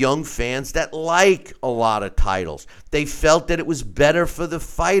lot of young fans that like a lot of titles. They felt that it was better for the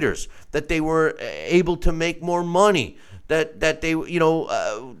fighters, that they were able to make more money, that they,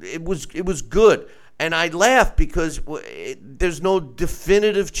 it was good. And I laugh because there's no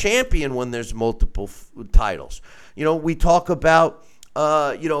definitive champion when there's multiple titles. We talk about,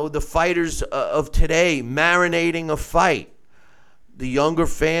 the fighters of today marinating a fight. The younger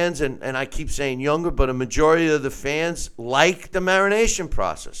fans, and I keep saying younger, but a majority of the fans like the marination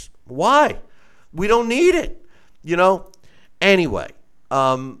process. Why? We don't need it, Anyway,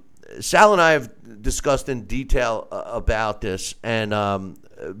 Sal and I have discussed in detail about this, and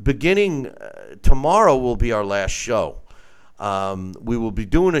beginning tomorrow will be our last show. We will be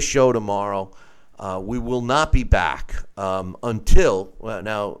doing a show tomorrow. We will not be back until,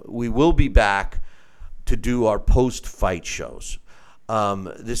 now we will be back to do our post-fight shows.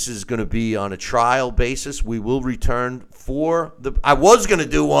 This is going to be on a trial basis. We will return I was going to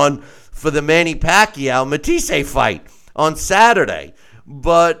do one for the Manny Pacquiao-Matisse fight on Saturday,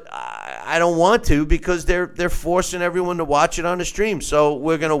 but I don't want to because they're forcing everyone to watch it on the stream. So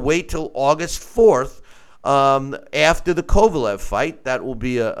we're going to wait till August 4th after the Kovalev fight. That will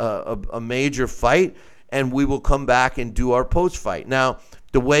be a major fight, and we will come back and do our post-fight. Now,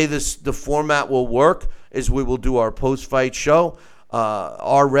 the way the format will work is we will do our post-fight show.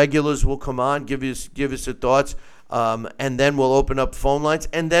 Our regulars will come on, give us their thoughts, and then we'll open up phone lines,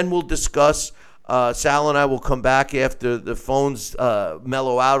 and then we'll discuss. Sal and I will come back after the phones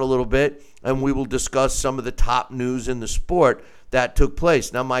mellow out a little bit, and we will discuss some of the top news in the sport that took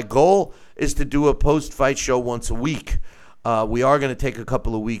place. Now, my goal is to do a post-fight show once a week. We are going to take a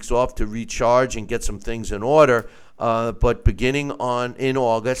couple of weeks off to recharge and get some things in order. But beginning in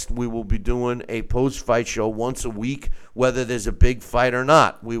August, we will be doing a post-fight show once a week, whether there's a big fight or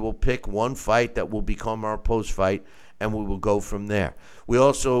not. We will pick one fight that will become our post-fight, and we will go from there. We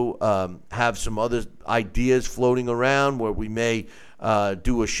also have some other ideas floating around where we may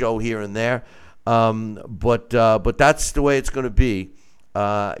do a show here and there. But that's the way it's going to be.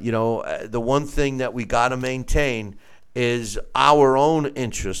 The one thing that we got to maintain is our own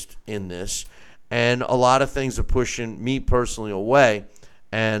interest in this. And a lot of things are pushing me personally away.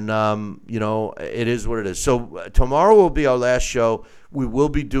 And, it is what it is. So tomorrow will be our last show. We will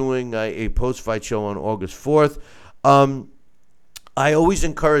be doing a post-fight show on August 4th. I always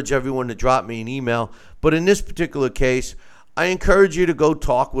encourage everyone to drop me an email. But in this particular case, I encourage you to go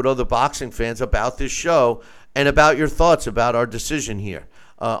talk with other boxing fans about this show and about your thoughts about our decision here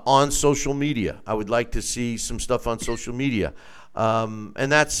on social media. I would like to see some stuff on social media.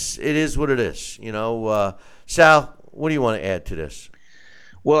 And it is what it is. Sal, what do you want to add to this?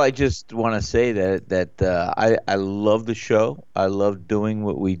 Well, I just want to say that I love the show. I love doing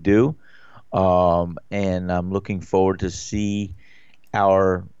what we do. And I'm looking forward to see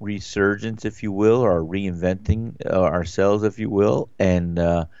our resurgence, if you will, or reinventing ourselves, if you will. And,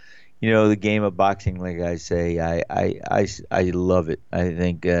 the game of boxing, like I say, I love it. I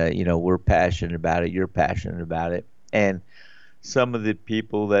think, we're passionate about it. You're passionate about it. And some of the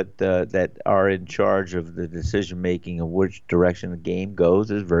people that are in charge of the decision making of which direction the game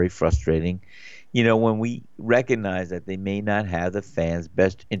goes is very frustrating. When we recognize that they may not have the fans'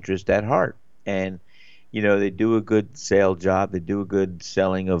 best interest at heart, and they do a good sale job, they do a good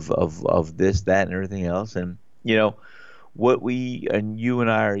selling of this, that, and everything else, and what we and you and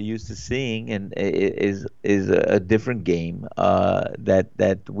I are used to seeing and is a different game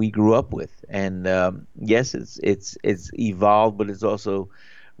that we grew up with. And yes, it's evolved, but it's also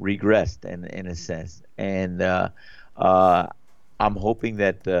regressed in a sense. And I'm hoping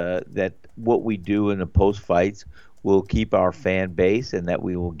that what we do in the post fights will keep our fan base, and that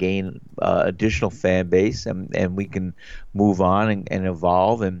we will gain additional fan base, and we can move on and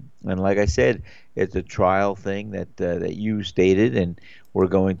evolve. And And like I said, it's a trial thing that you stated, and we're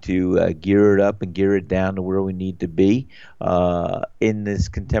going to gear it up and gear it down to where we need to be in this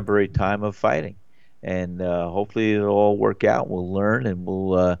contemporary time of fighting. And hopefully it'll all work out. We'll learn, and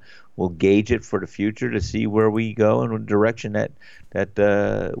we'll gauge it for the future to see where we go and the direction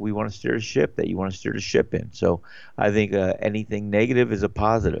that we want to steer the ship, that you want to steer the ship in. So I think anything negative is a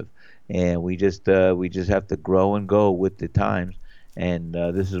positive, and we just have to grow and go with the times. And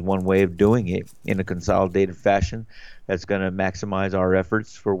this is one way of doing it in a consolidated fashion that's going to maximize our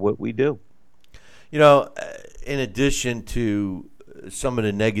efforts for what we do. You know, in addition to some of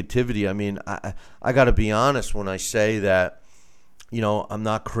the negativity, I mean, I got to be honest when I say that, you know, I'm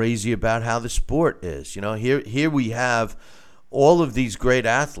not crazy about how the sport is. You know, here we have all of these great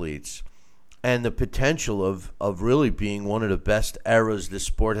athletes and the potential of really being one of the best eras this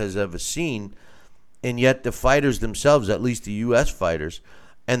sport has ever seen. And yet the fighters themselves, at least the U.S. fighters,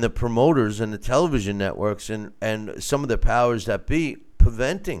 and the promoters and the television networks and some of the powers that be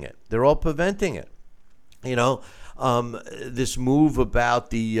preventing it. They're all preventing it. You know, this move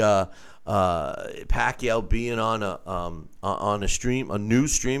about the Pacquiao being on a new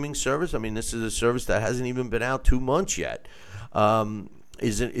streaming service. I mean, this is a service that hasn't even been out 2 months yet.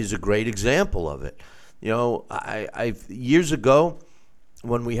 Is a great example of it. You know, I years ago,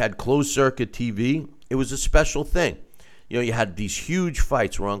 when we had closed circuit TV, it was a special thing. You know, you had these huge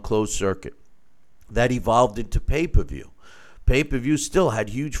fights were on closed circuit that evolved into pay-per-view. Pay-per-view still had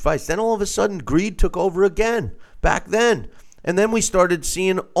huge fights. Then all of a sudden, greed took over again back then. And then we started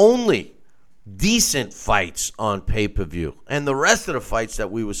seeing only decent fights on pay-per-view. And the rest of the fights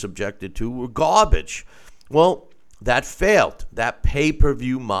that we were subjected to were garbage. Well, that failed. That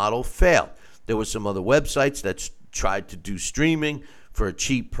pay-per-view model failed. There were some other websites that tried to do streaming for a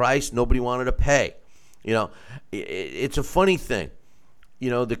cheap price. Nobody wanted to pay. You know, it's a funny thing. You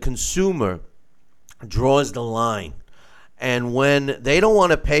know, the consumer draws the line. And when they don't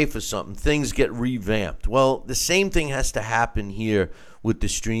want to pay for something, things get revamped. Well, the same thing has to happen here with the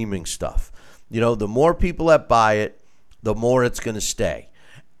streaming stuff. You know, the more people that buy it, the more it's going to stay.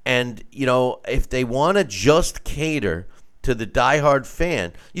 And, you know, if they want to just cater to the diehard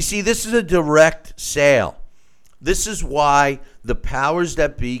fan, you see, this is a direct sale. This is why the powers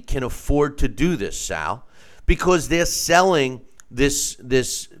that be can afford to do this, Sal, because they're selling this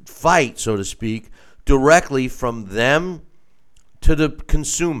fight, so to speak, directly from them to the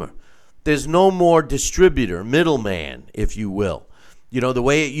consumer. There's no more distributor, middleman, if you will. You know, the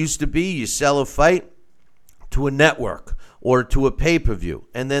way it used to be, you sell a fight to a network or to a pay-per-view,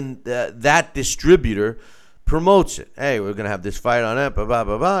 and then that distributor promotes it. Hey, we're going to have this fight on it, blah, blah,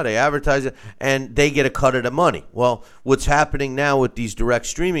 blah, blah. They advertise it, and they get a cut of the money. Well, what's happening now with these direct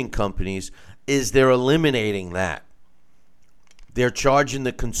streaming companies is they're eliminating that. They're charging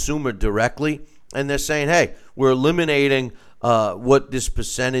the consumer directly, and they're saying, hey, we're eliminating what this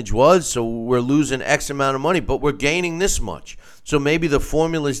percentage was, so we're losing X amount of money, but we're gaining this much. So maybe the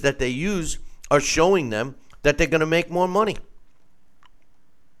formulas that they use are showing them that they're going to make more money.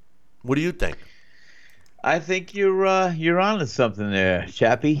 What do you think? I think you're on to something there,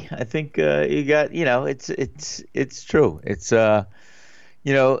 Chappie. I think you got, you know, it's true. It's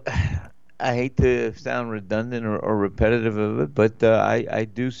you know, I hate to sound redundant or repetitive of it, but I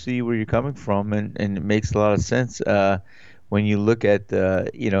do see where you're coming from, and it makes a lot of sense when you look at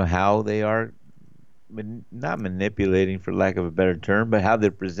you know, how they are not manipulating, for lack of a better term, but how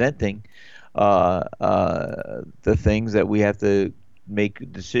they're presenting the things that we have to make a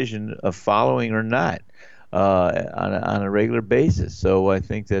decision of following or not on a regular basis. So I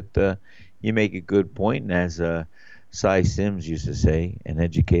think that you make a good point, and as Cy Sims used to say, an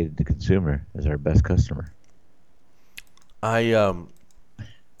educated consumer is our best customer. I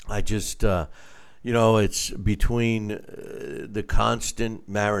just you know, it's between the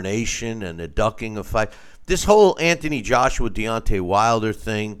constant marination and the ducking of fight. This whole Anthony Joshua, Deontay Wilder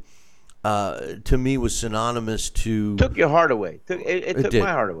thing, to me, was synonymous to... Took your heart away. It took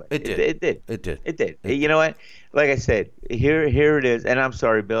my heart away. It did. You know what? Like I said, here it is. And I'm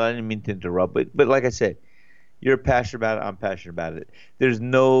sorry, Bill, I didn't mean to interrupt. But like I said, you're passionate about it. I'm passionate about it. There's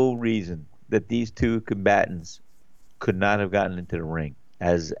no reason that these two combatants could not have gotten into the ring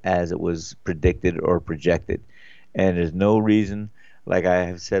as it was predicted or projected. And there's no reason, like I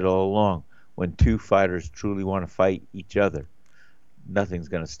have said all along, when two fighters truly want to fight each other, nothing's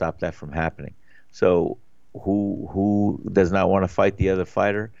going to stop that from happening. So who does not want to fight the other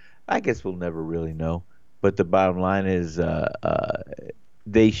fighter? I guess we'll never really know. But the bottom line is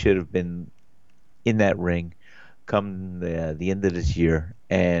they should have been in that ring come the end of this year.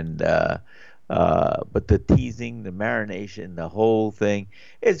 And But the teasing, the marination, the whole thing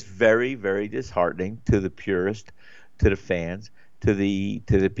is very, very disheartening to the purist, to the fans, to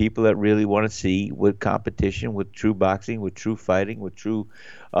the people that really want to see with competition, with true boxing, with true fighting, with true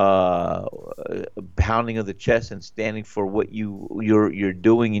pounding of the chest and standing for what you're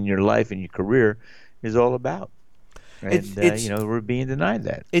doing in your life and your career is all about. And we're being denied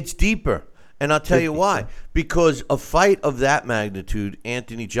that. It's deeper. And I'll tell you why. Because a fight of that magnitude,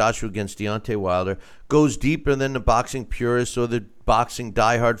 Anthony Joshua against Deontay Wilder, goes deeper than the boxing purist or the boxing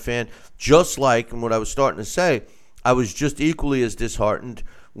diehard fan. Just like, and what I was starting to say, I was just equally as disheartened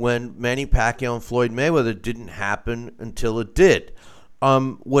when Manny Pacquiao and Floyd Mayweather didn't happen until it did.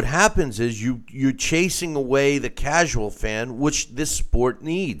 What happens is you're chasing away the casual fan, which this sport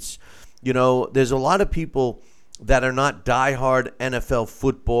needs. There's a lot of people that are not diehard NFL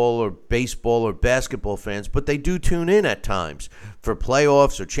football or baseball or basketball fans, but they do tune in at times for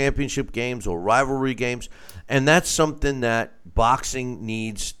playoffs or championship games or rivalry games, and that's something that boxing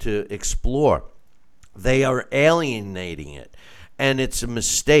needs to explore. They are alienating it, and it's a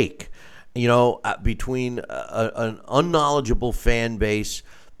mistake, between an unknowledgeable fan base,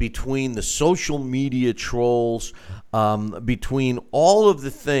 between the social media trolls, between all of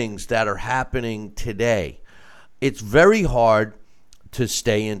the things that are happening today. It's very hard to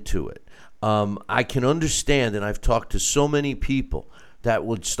stay into it. I can understand, and I've talked to so many people that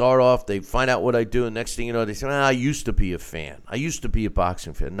would start off, they find out what I do, and next thing you know, they say, I used to be a fan. I used to be a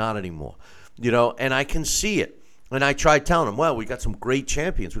boxing fan. Not anymore. And I can see it. And I try telling them, well, we got some great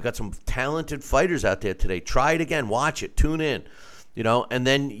champions. We got some talented fighters out there today. Try it again. Watch it. Tune in. And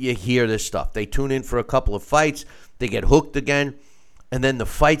then you hear this stuff. They tune in for a couple of fights. They get hooked again. And then the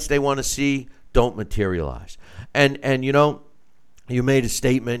fights they want to see don't materialize. And you made a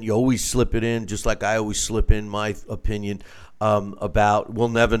statement. You always slip it in, just like I always slip in my opinion about we'll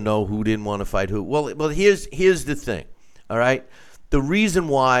never know who didn't want to fight who. Well, here's the thing, all right? The reason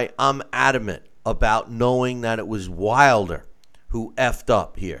why I'm adamant about knowing that it was Wilder who effed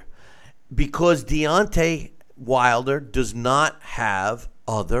up here, because Deontay Wilder does not have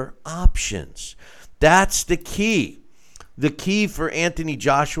other options. That's the key. The key for Anthony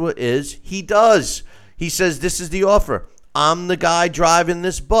Joshua is he does. He says, this is the offer. I'm the guy driving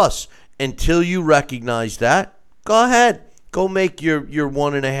this bus. Until you recognize that, go ahead. Go make your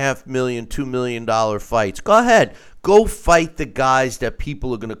 $1.5 million, $2 million fights. Go ahead. Go fight the guys that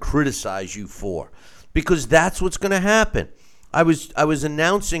people are going to criticize you for, because that's what's going to happen. I was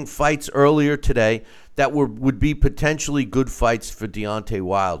announcing fights earlier today that would be potentially good fights for Deontay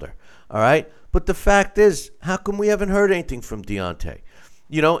Wilder. All right? But the fact is, how come we haven't heard anything from Deontay?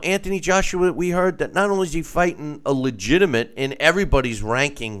 Anthony Joshua, we heard that not only is he fighting a legitimate, in everybody's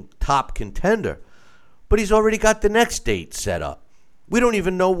ranking, top contender, but he's already got the next date set up. We don't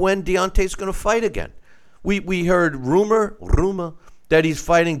even know when Deontay's going to fight again. We heard rumor that he's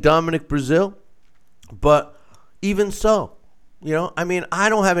fighting Dominic Breazeale, but even so, I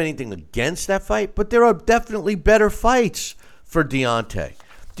don't have anything against that fight, but there are definitely better fights for Deontay.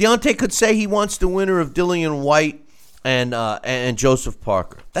 Deontay could say he wants the winner of Dillian White and Joseph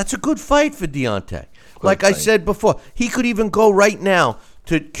Parker. That's a good fight for Deontay. Like I said before, he could even go right now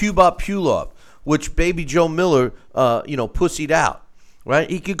to Kubrat Pulev, which Baby Joe Miller, pussied out. Right?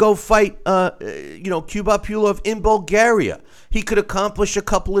 He could go fight, Kubrat Pulev in Bulgaria. He could accomplish a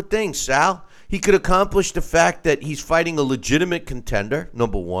couple of things, Sal. He could accomplish the fact that he's fighting a legitimate contender,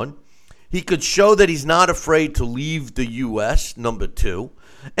 number one. He could show that he's not afraid to leave the U.S., number two.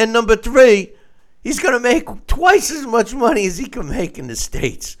 And number three, he's going to make twice as much money as he can make in the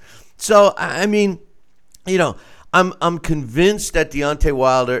States. So, I'm convinced that Deontay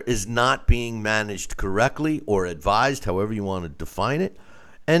Wilder is not being managed correctly or advised, however you want to define it.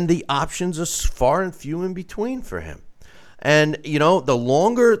 And the options are far and few in between for him. And, the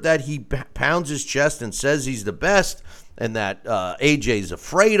longer that he pounds his chest and says he's the best and that AJ's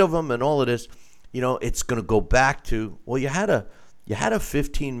afraid of him and all of this, it's going to go back to, well, you had a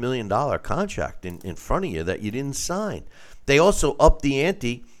 $15 million contract in front of you that you didn't sign. They also upped the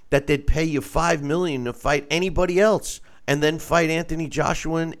ante that they'd pay you $5 million to fight anybody else and then fight Anthony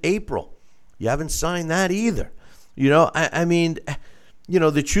Joshua in April. You haven't signed that either.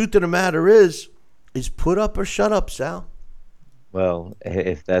 The truth of the matter is put up or shut up, Sal. Well,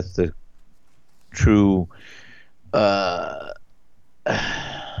 if that's the true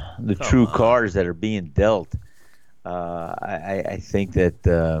cards that are being dealt, I think that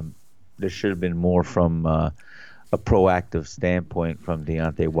there should have been more from a proactive standpoint from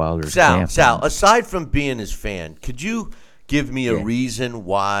Deontay Wilder's Sal, aside from being his fan, could you give me a reason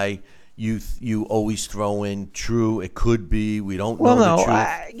why you always throw in true. It could be. We don't Well, know no, the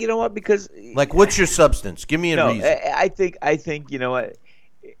truth. you know what? Because Like, what's your substance? Give me a no, reason. I think you know what?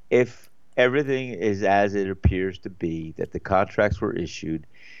 If everything is as it appears to be, that the contracts were issued,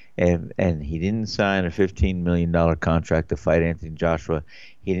 and he didn't sign a $15 million contract to fight Anthony Joshua.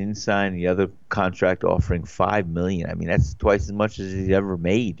 He didn't sign the other contract offering $5 million. I mean, that's twice as much as he's ever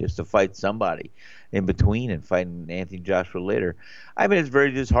made just to fight somebody in between and fighting Anthony Joshua later. I mean, it's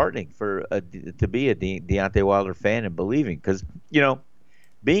very disheartening to be a Deontay Wilder fan and believing, because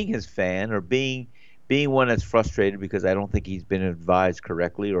being his fan, or being one that's frustrated because I don't think he's been advised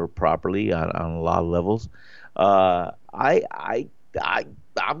correctly or properly on a lot of levels. I'm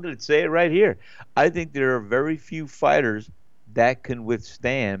going to say it right here. I think there are very few fighters that can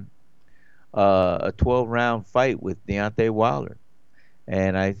withstand a 12-round fight with Deontay Wilder.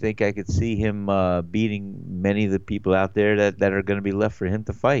 And I think I could see him beating many of the people out there that are going to be left for him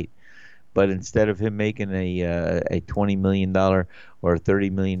to fight. But instead of him making a $20 million or a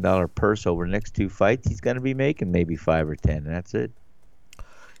 $30 million purse over the next two fights, he's going to be making maybe 5 or 10, and that's it.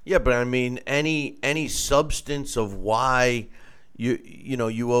 Yeah, but I mean, any substance of why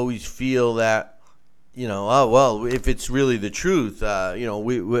you always feel that, oh well, if it's really the truth, you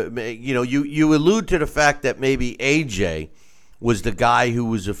allude to the fact that maybe AJ was the guy who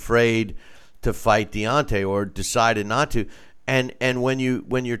was afraid to fight Deontay or decided not to. And when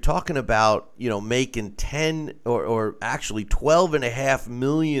you're talking about making 10 or actually 12.5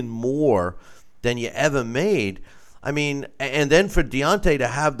 million more than you ever made, I mean, and then for Deontay to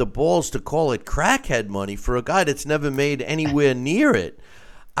have the balls to call it crackhead money for a guy that's never made anywhere near it,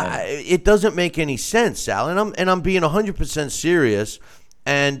 it doesn't make any sense, Sal. And I'm being 100% serious.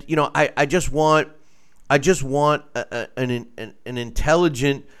 And I just want an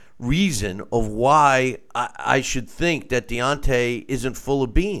intelligent reason of why I should think that Deontay isn't full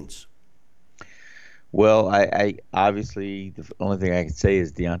of beans. Well, I obviously, the only thing I can say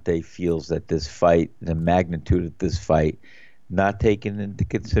is Deontay feels that this fight, the magnitude of this fight, not taking into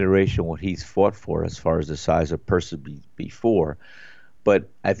consideration what he's fought for as far as the size of person before, but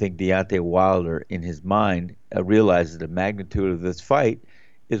I think Deontay Wilder, in his mind, realizes the magnitude of this fight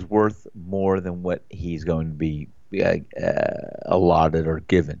is worth more than what he's going to be allotted or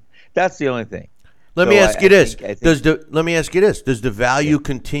given. That's the only thing. Let me ask you this: Does the value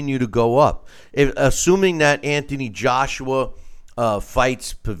continue to go up? Assuming that Anthony Joshua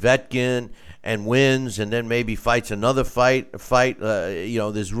fights Povetkin and wins, and then maybe fights another fight.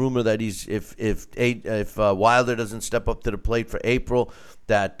 There's rumor that if Wilder doesn't step up to the plate for April,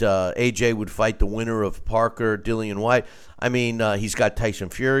 that AJ would fight the winner of Parker Dillian White. I mean, he's got Tyson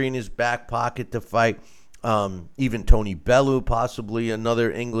Fury in his back pocket to fight. Even Tony Bellew, possibly another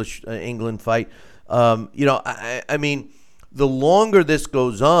England fight. I mean, the longer this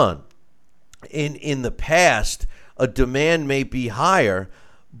goes on, in the past, a demand may be higher,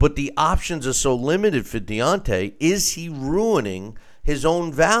 but the options are so limited for Deontay. Is he ruining his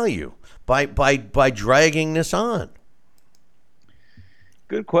own value by dragging this on?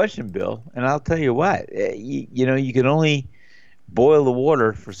 Good question, Bill. And I'll tell you what, you can only boil the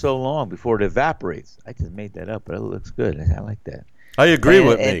water for so long before it evaporates. I just made that up, but it looks good. I like that. I agree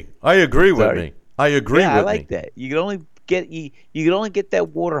with me. I agree with me. I like that. You can only get that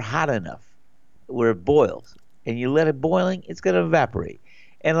water hot enough where it boils, and you let it boiling, it's going to evaporate.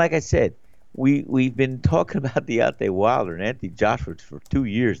 And like I said, we've been talking about Deontay Wilder and Anthony Joshua for 2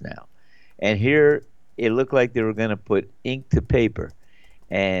 years now, and here it looked like they were going to put ink to paper,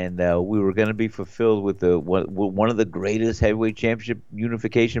 and we were going to be fulfilled with one of the greatest heavyweight championship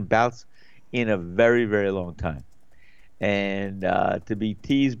unification bouts in a very, very long time. And to be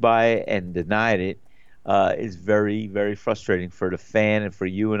teased by it and denied it is very, very frustrating for the fan and for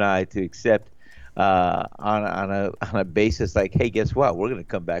you and I to accept on a basis like, hey, guess what? We're going to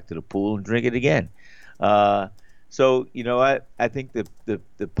come back to the pool and drink it again. So I think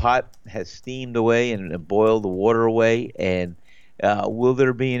the pot has steamed away and boiled the water away. And will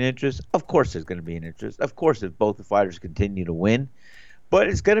there be an interest? Of course, there's going to be an interest. Of course, if both the fighters continue to win. But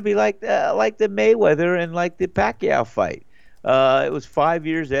it's going to be like the Mayweather and like the Pacquiao fight. It was 5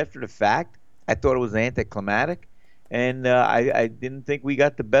 years after the fact. I thought it was anticlimactic, and I didn't think we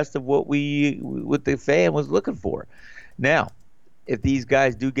got the best of what the fan was looking for. Now, if these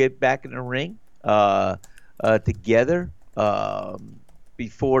guys do get back in the ring together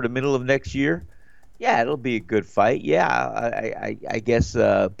before the middle of next year, yeah, it'll be a good fight. Yeah, I guess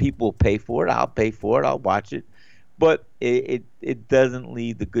people will pay for it. I'll pay for it. I'll watch it. But it doesn't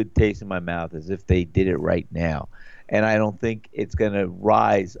leave the good taste in my mouth as if they did it right now. And I don't think it's going to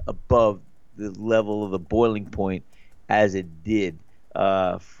rise above the level of the boiling point as it did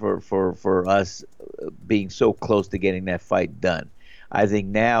for us being so close to getting that fight done. I think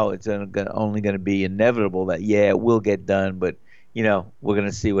now it's only going to be inevitable that it will get done, but we're going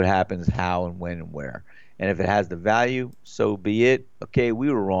to see what happens, how and when and where. And if it has the value, so be it. Okay,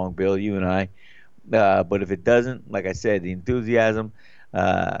 we were wrong, Bill, you and I. But if it doesn't, like I said, the enthusiasm,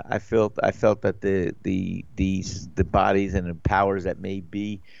 I felt that the bodies and the powers that may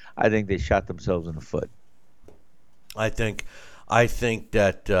be, I think they shot themselves in the foot. I think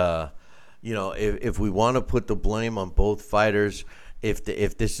that if we want to put the blame on both fighters, if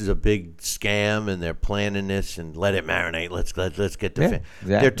this is a big scam and they're planning this and let it marinate, let's get the fans. Exactly.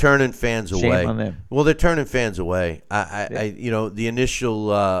 They're turning fans away. Shame on them. Well, they're turning fans away. The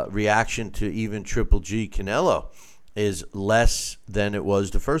initial reaction to even Triple G Canelo is less than it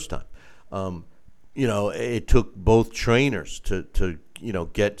was the first time. It took both trainers to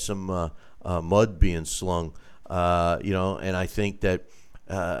get some mud being slung. And I think that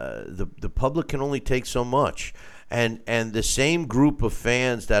the public can only take so much. And the same group of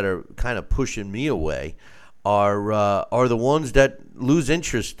fans that are kind of pushing me away are the ones that lose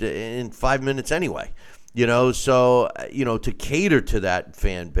interest in 5 minutes anyway. So to cater to that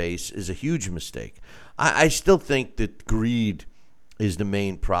fan base is a huge mistake. I still think that greed is the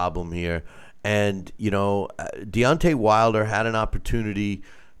main problem here. And, Deontay Wilder had an opportunity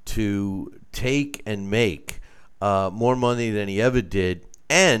to take and make more money than he ever did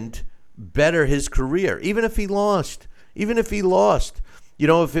and better his career, even if he lost. If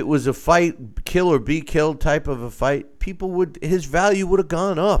it was a fight, kill or be killed type of a fight, his value would have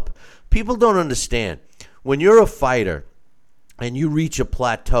gone up. People don't understand. When you're a fighter and you reach a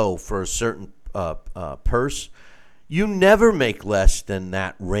plateau for a certain purse, you never make less than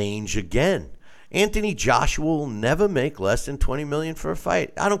that range again. Anthony Joshua will never make less than $20 million for a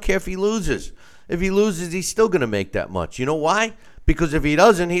fight. I don't care if he loses. If he loses, he's still going to make that much. You know why? Because if he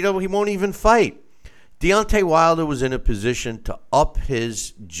doesn't, he won't even fight. Deontay Wilder was in a position to up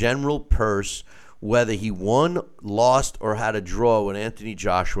his general purse, whether he won, lost, or had a draw with Anthony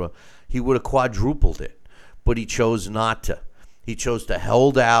Joshua. He would have quadrupled it, but he chose not to. He chose to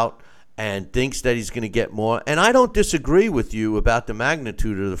hold out and thinks that he's going to get more. And I don't disagree with you about the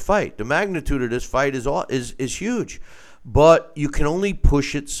magnitude of the fight. The magnitude of this fight is huge, but you can only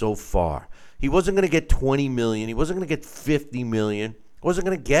push it so far. He wasn't going to get $20 million. He wasn't going to get $50 million. He wasn't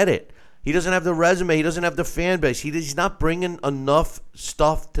going to get it. He doesn't have the resume. He doesn't have the fan base. He's not bringing enough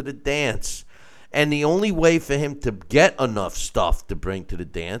stuff to the dance. And the only way for him to get enough stuff to bring to the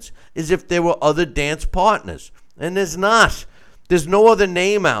dance is if there were other dance partners. And there's not. There's no other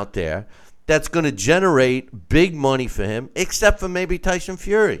name out there that's going to generate big money for him except for maybe Tyson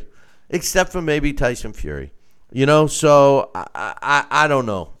Fury. So I don't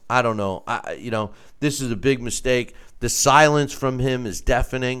know. This is a big mistake. The silence from him is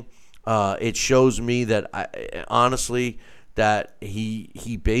deafening. It shows me that, honestly, that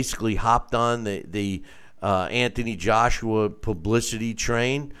he basically hopped on the Anthony Joshua publicity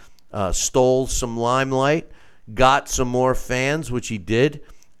train, stole some limelight, got some more fans, which he did,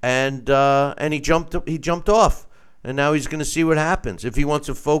 and he jumped off. And now he's going to see what happens. If he wants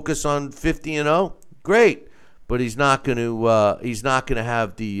to focus on 50-0, great. But he's not going to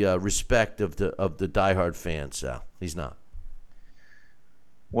have the respect of the diehard fans, Sal. He's not.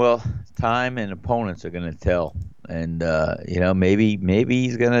 Well, time and opponents are going to tell, and maybe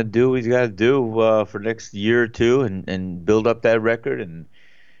he's going to do what he's got to do for next year or two, and build up that record,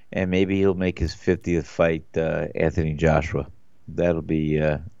 and maybe he'll make his 50th fight, Anthony Joshua. That'll be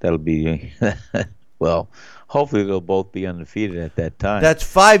well. Hopefully, they'll both be undefeated at that time. That's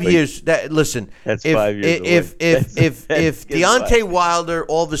 5 years. That's 5 years. If Deontay Wilder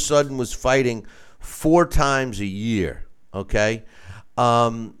all of a sudden was fighting 4 times a year, okay,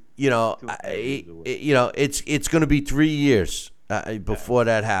 it's going to be 3 years before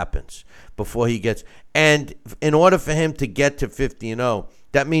that happens. Before he gets, and in order for him to get to 50-0,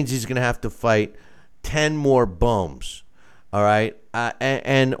 that means he's going to have to fight 10 more bums. All right,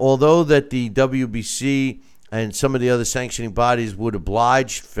 and although that the WBC and some of the other sanctioning bodies would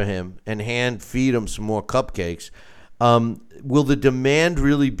oblige for him and hand feed him some more cupcakes, will the demand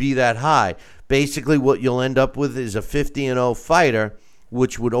really be that high? Basically, what you'll end up with is a 50-0 fighter,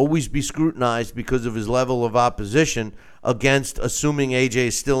 which would always be scrutinized because of his level of opposition against, assuming AJ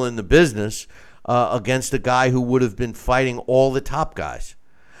is still in the business, against a guy who would have been fighting all the top guys.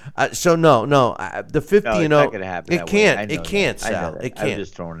 The 50-0, no, it can't, Sal. It can't. I'm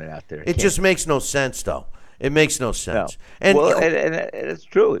just throwing it out there. It just makes no sense, though. It makes no sense. No. And it's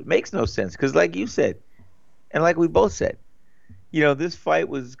true. It makes no sense because, like you said, and like we both said, this fight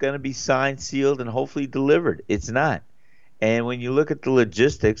was going to be signed, sealed, and hopefully delivered. It's not. And when you look at the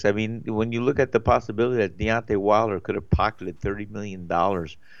logistics, I mean, when you look at the possibility that Deontay Wilder could have pocketed $30 million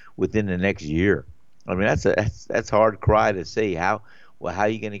within the next year, I mean, that's hard cry to say. How are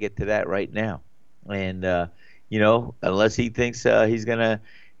you going to get to that right now? And unless he thinks he's gonna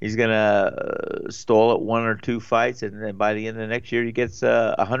stall at one or two fights, and then by the end of the next year he gets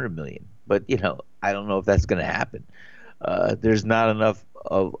 $100 million. But I don't know if that's going to happen. There's not enough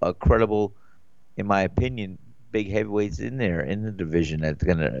of a credible, in my opinion, big heavyweights in there in the division that's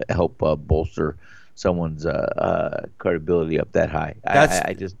going to help bolster someone's credibility up that high.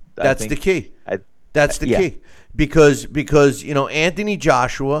 That's the key. That's the key, because Anthony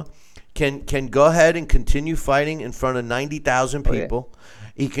Joshua can go ahead and continue fighting in front of 90,000 people.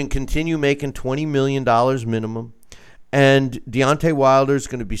 He can continue making $20 million minimum. And Deontay Wilder is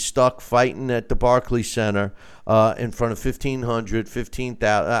going to be stuck fighting at the Barclays Center in front of 1,500,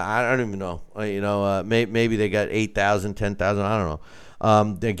 15,000. I don't even know. Maybe they got 8,000, 10,000. I don't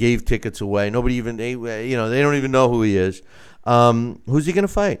know. They gave tickets away. Nobody even, they don't even know who he is. Who's he going to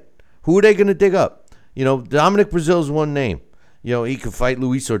fight? Who are they going to dig up? Dominic Brazil's one name. He could fight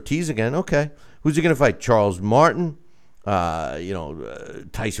Luis Ortiz again. Okay. Who's he going to fight? Charles Martin?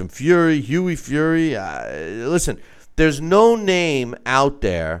 Tyson Fury? Hughie Fury? Listen. There's no name out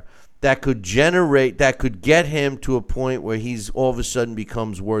there that could get him to a point where he's all of a sudden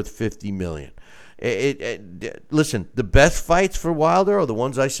becomes worth $50 million. Listen, the best fights for Wilder are the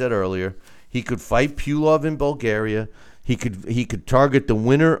ones I said earlier. He could fight Pulov in Bulgaria. He could target the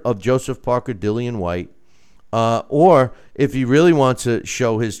winner of Joseph Parker, Dillian White. Or if he really wants to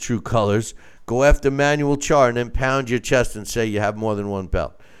show his true colors, go after Manuel Charr and then pound your chest and say you have more than one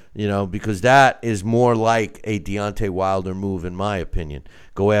belt. Because that is more like a Deontay Wilder move, in my opinion.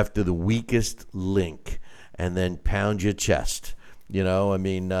 Go after the weakest link and then pound your chest.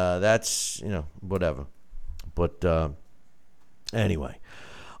 That's, whatever. But anyway,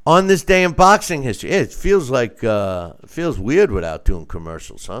 on this day in boxing history, it feels weird without doing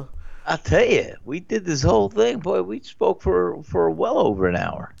commercials, huh? I'll tell you, we did this whole thing. Boy, we spoke for well over an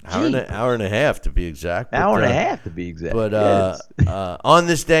hour. Hour and a half to be exact. Hour and a half to be exact. But on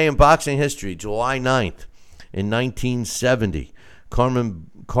this day in boxing history, July 9th, in 1970, Carmelo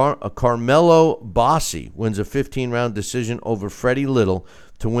Bossi wins a 15-round decision over Freddie Little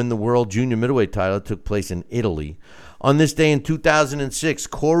to win the World Junior Middleweight title. It took place in Italy. On this day in 2006,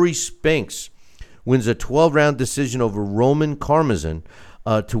 Corey Spinks wins a 12-round decision over Roman Karmazin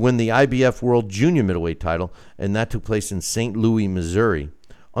to win the IBF World Junior Middleweight title, and that took place in St. Louis, Missouri.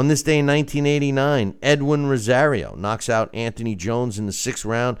 On this day in 1989, Edwin Rosario knocks out Anthony Jones in the 6th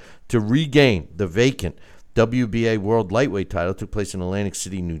round to regain the vacant WBA World Lightweight title. It took place in Atlantic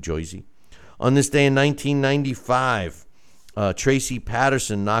City, New Jersey. On this day in 1995, Tracy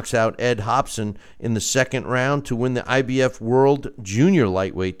Patterson knocks out Ed Hobson in the 2nd round to win the IBF World Junior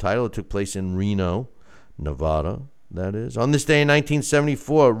Lightweight title. It took place in Reno, Nevada. That is. On this day in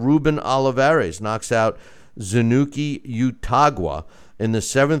 1974, Ruben Olivares knocks out Zanuki Utagwa in the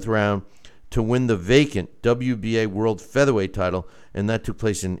 7th round to win the vacant WBA World Featherweight title, and that took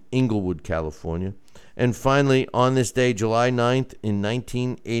place in Inglewood, California. And finally, on this day, July 9th, in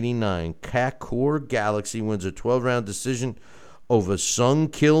 1989, Kakor Galaxy wins a 12-round decision over Sung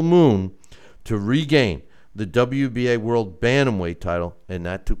Kil Moon to regain the WBA World Bantamweight title, and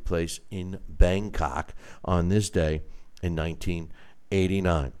that took place in Bangkok on this day in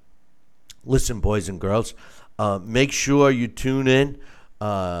 1989. Listen, boys and girls, make sure you tune in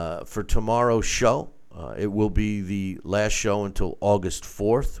for tomorrow's show. It will be the last show until August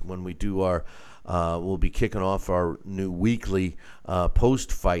 4th when we do our we'll be kicking off our new weekly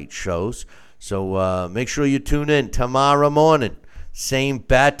post-fight shows. So make sure you tune in tomorrow morning. Same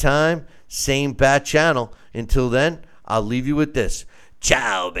bat time, same bat channel. Until then, I'll leave you with this.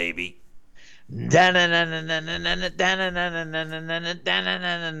 Ciao, baby.